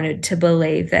still wanted to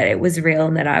believe that it was real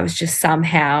and that I was just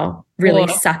somehow really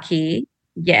sucky,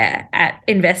 at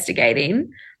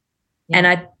investigating. And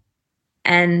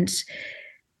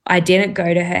I didn't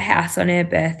go to her house on her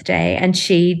birthday, and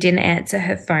she didn't answer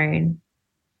her phone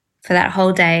for that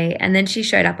whole day. And then she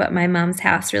showed up at my mum's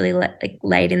house really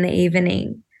late in the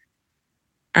evening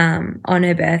on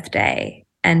her birthday,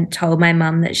 and told my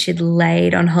mum that she'd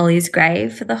laid on Holly's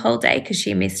grave for the whole day because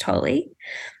she missed Holly.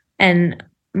 And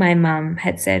my mum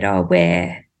had said, oh,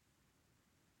 where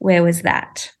was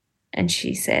that? And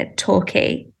she said,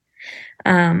 Torquay.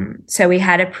 So we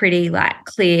had a pretty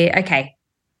clear, okay,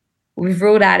 we've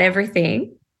ruled out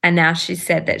everything. And now she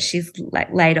said that she's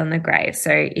laid on the grave.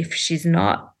 So if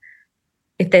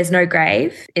there's no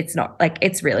grave, it's not,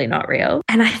 it's really not real.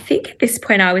 And I think at this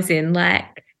point I was in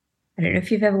I don't know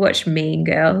if you've ever watched Mean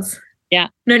Girls. Yeah.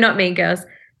 No, not Mean Girls.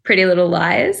 Pretty Little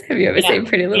Liars. Have you ever seen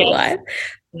Pretty Little Liars?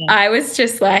 Yeah. I was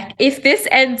just like, if this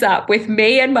ends up with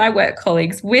me and my work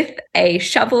colleagues with a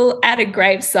shovel at a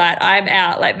gravesite, I'm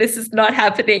out. This is not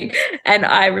happening. And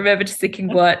I remember just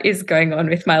thinking, what is going on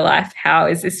with my life? How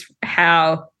is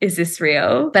this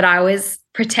real? But I was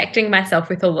protecting myself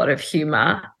with a lot of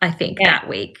humor, I think, that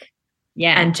week.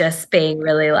 Yeah. And just being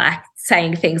really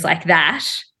saying things like that.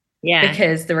 Yeah.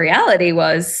 Because the reality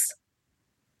was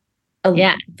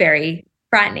very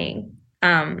frightening.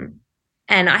 And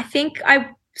I think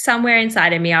somewhere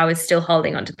inside of me, I was still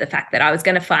holding on to the fact that I was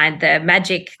going to find the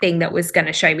magic thing that was going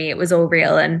to show me it was all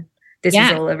real and this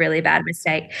was all a really bad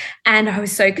mistake. And I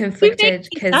was so conflicted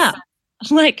because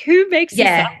who makes this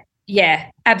up? Yeah,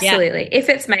 absolutely. If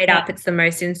it's made up, it's the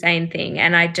most insane thing.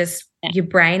 And I just, your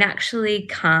brain actually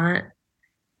can't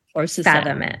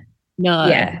fathom it. No.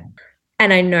 Yeah.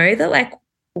 And I know that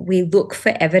we look for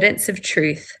evidence of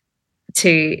truth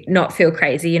to not feel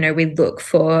crazy. You know, we look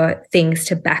for things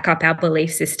to back up our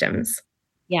belief systems.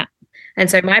 Yeah. And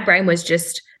so my brain was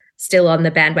just still on the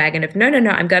bandwagon of, no,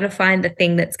 I'm going to find the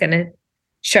thing that's going to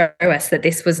show us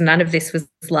that none of this was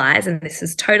lies and this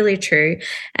is totally true.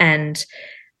 And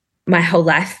my whole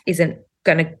life isn't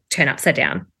going to turn upside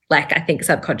down. I think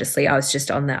subconsciously I was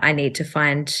just on I need to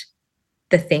find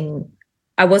the thing.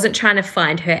 I wasn't trying to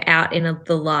find her out in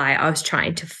the lie. I was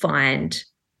trying to find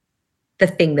the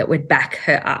thing that would back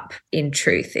her up in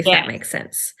truth, if that makes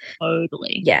sense.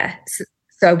 Totally. Yeah.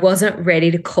 So I wasn't ready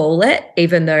to call it,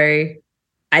 even though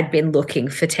I'd been looking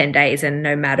for 10 days and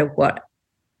no matter what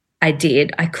I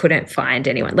did, I couldn't find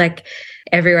anyone.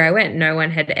 Everywhere I went, no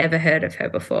one had ever heard of her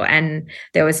before. And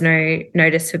there was no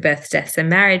notice for births, deaths and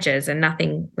marriages and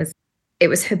nothing was. It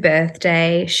was her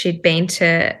birthday. She'd been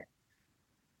to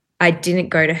I didn't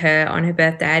go to her on her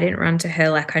birthday. I didn't run to her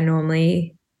like I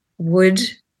normally would,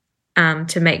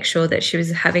 to make sure that she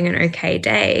was having an okay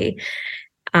day.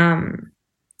 And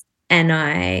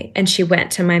she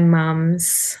went to my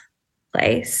mum's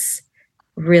place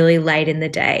really late in the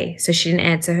day. So she didn't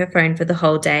answer her phone for the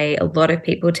whole day. A lot of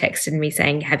people texted me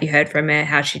saying, have you heard from her?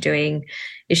 How's she doing?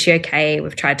 Is she okay?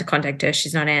 We've tried to contact her.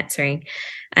 She's not answering.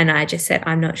 And I just said,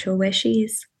 I'm not sure where she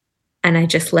is. And I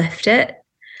just left it.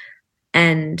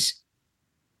 And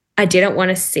I didn't want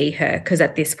to see her because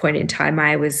at this point in time,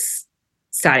 I was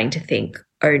starting to think,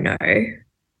 oh no,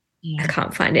 I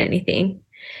can't find anything.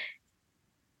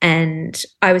 And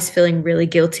I was feeling really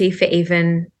guilty for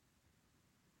even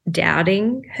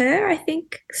doubting her, I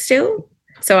think, still.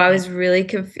 So I was really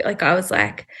confused. Like, I was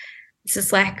like, this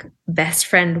is like best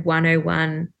friend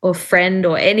 101 or friend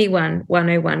or anyone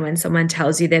 101. When someone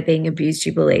tells you they're being abused,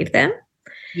 you believe them.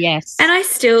 Yes. And I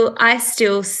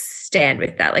still stand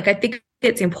with that. Like, I think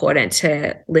it's important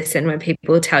to listen when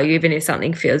people tell you, even if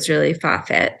something feels really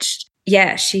far-fetched.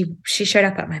 Yeah, she showed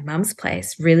up at my mum's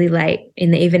place really late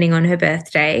in the evening on her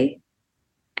birthday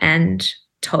and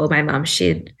told my mum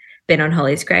she'd been on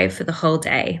Holly's grave for the whole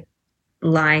day,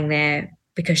 lying there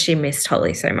because she missed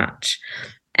Holly so much.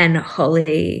 And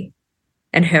Holly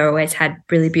and her always had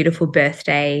really beautiful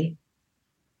birthday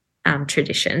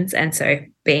traditions. And so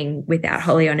being without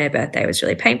Holly on her birthday was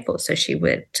really painful. So she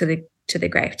went to the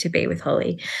grave to be with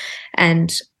Holly.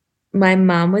 And my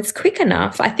mum was quick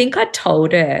enough. I think I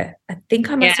told her. I think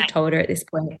I must have told her at this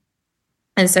point.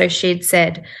 And so she'd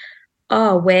said,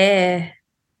 oh, where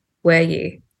were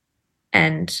you?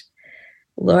 And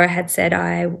Laura had said,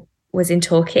 I was in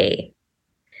Torquay.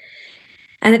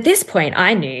 And at this point,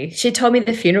 I knew. She told me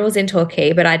the funeral was in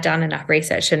Torquay, but I'd done enough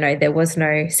research to know there was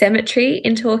no cemetery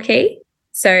in Torquay.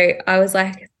 So I was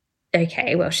like,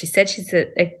 okay, well, she said she's at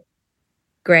a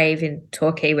grave in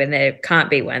Torquay when there can't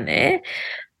be one there.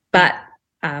 But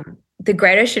the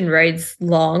Great Ocean Road's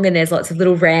long and there's lots of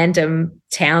little random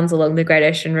towns along the Great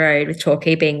Ocean Road, with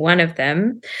Torquay being one of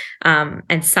them.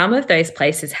 And some of those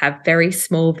places have very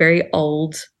small, very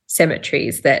old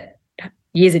cemeteries that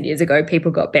years and years ago people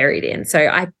got buried in. So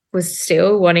I was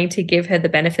still wanting to give her the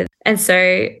benefit. And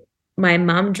so my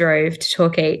mum drove to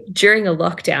Torquay during a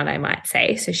lockdown, I might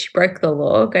say. So she broke the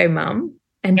law, go mum,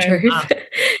 and drove.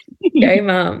 Go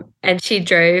mum. And she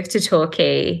drove to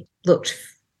Torquay, looked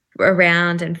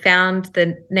around and found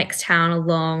the next town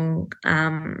along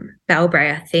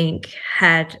Balbray, I think,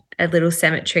 had a little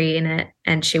cemetery in it.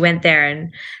 And she went there and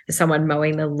there's someone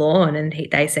mowing the lawn and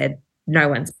they said, no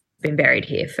one's been buried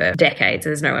here for decades.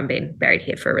 There's no one been buried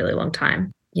here for a really long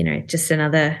time. You know, just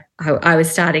another, I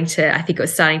was starting to, I think it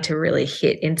was starting to really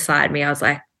hit inside me. I was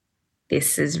like,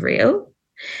 this is real.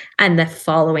 And the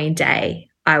following day,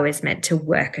 I was meant to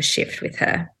work a shift with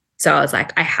her. So I was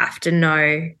like, I have to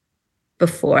know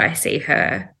before I see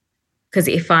her, because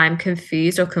if I'm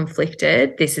confused or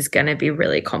conflicted, this is going to be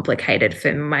really complicated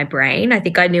for my brain. I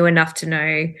think I knew enough to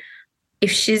know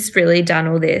if she's really done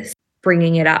all this,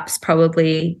 bringing it up is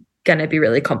probably going to be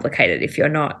really complicated if you're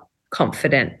not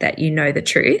confident that you know the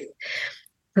truth.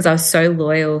 Because I was so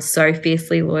loyal, so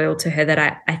fiercely loyal to her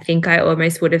that I think I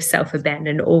almost would have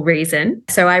self-abandoned all reason.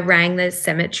 So I rang the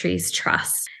cemetery's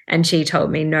trust and she told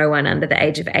me no one under the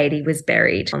age of 80 was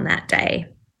buried on that day.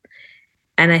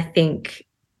 And I think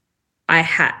I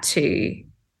had to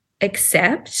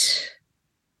accept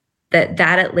that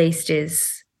at least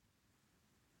is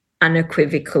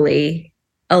unequivocally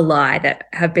a lie that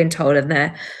have been told, and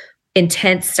the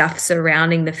intense stuff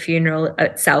surrounding the funeral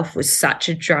itself was such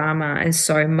a drama and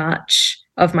so much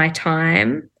of my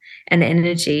time and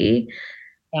energy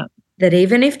that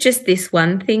even if just this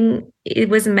one thing it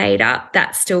was made up,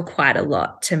 that's still quite a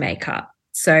lot to make up.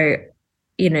 So,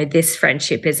 you know, this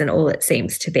friendship isn't all it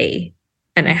seems to be.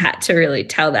 And I had to really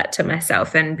tell that to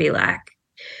myself and be like,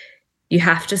 you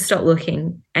have to stop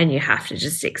looking and you have to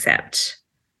just accept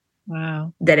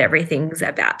that everything's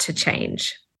about to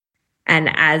change. And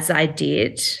as I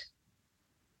did,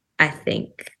 I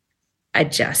think I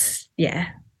just,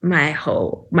 my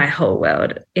whole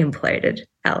world imploded,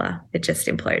 Ella. It just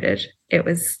imploded. It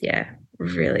was,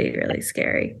 really, really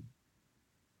scary.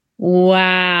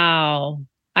 Wow.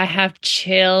 I have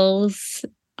chills.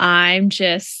 I'm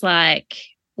just like,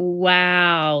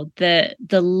 wow. The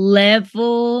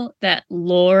level that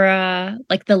Laura,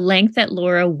 like the length that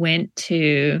Laura went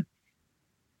to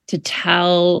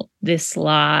tell this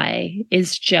lie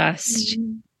is just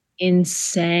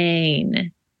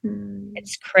insane.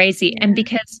 It's crazy. And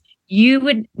because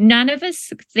none of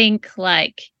us think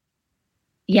like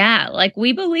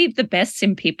we believe the best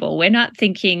in people. We're not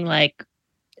thinking like,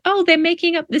 oh, they're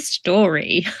making up this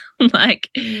story. Like,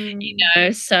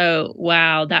 so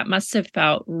wow, that must have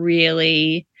felt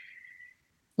really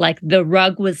like the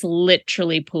rug was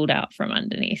literally pulled out from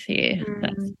underneath you.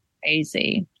 That's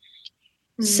crazy.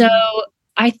 So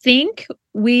I think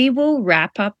we will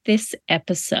wrap up this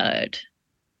episode,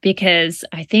 because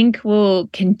I think we'll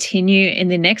continue in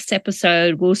the next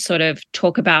episode. We'll sort of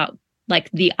talk about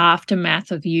like the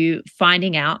aftermath of you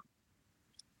finding out,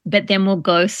 but then we'll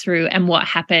go through and what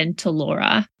happened to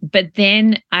Laura. But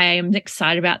then I am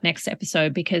excited about next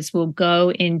episode because we'll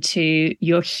go into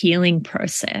your healing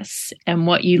process and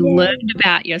what you learned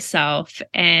about yourself.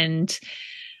 And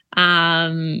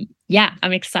I'm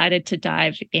excited to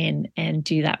dive in and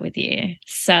do that with you.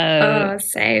 So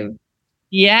same.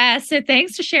 Yeah. So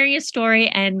thanks for sharing your story.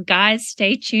 And guys,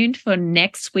 stay tuned for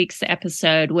next week's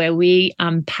episode where we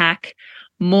unpack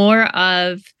more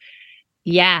of,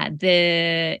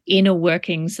 the inner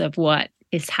workings of what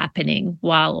is happening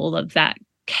while all of that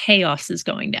chaos is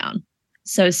going down.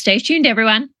 So stay tuned,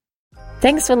 everyone.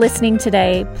 Thanks for listening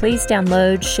today. Please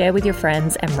download, share with your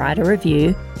friends, and write a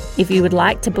review. If you would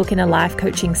like to book in a life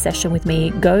coaching session with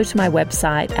me, go to my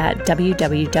website at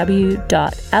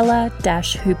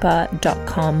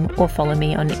www.ella-hooper.com or follow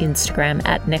me on Instagram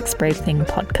at Next Brave Thing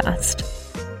Podcast.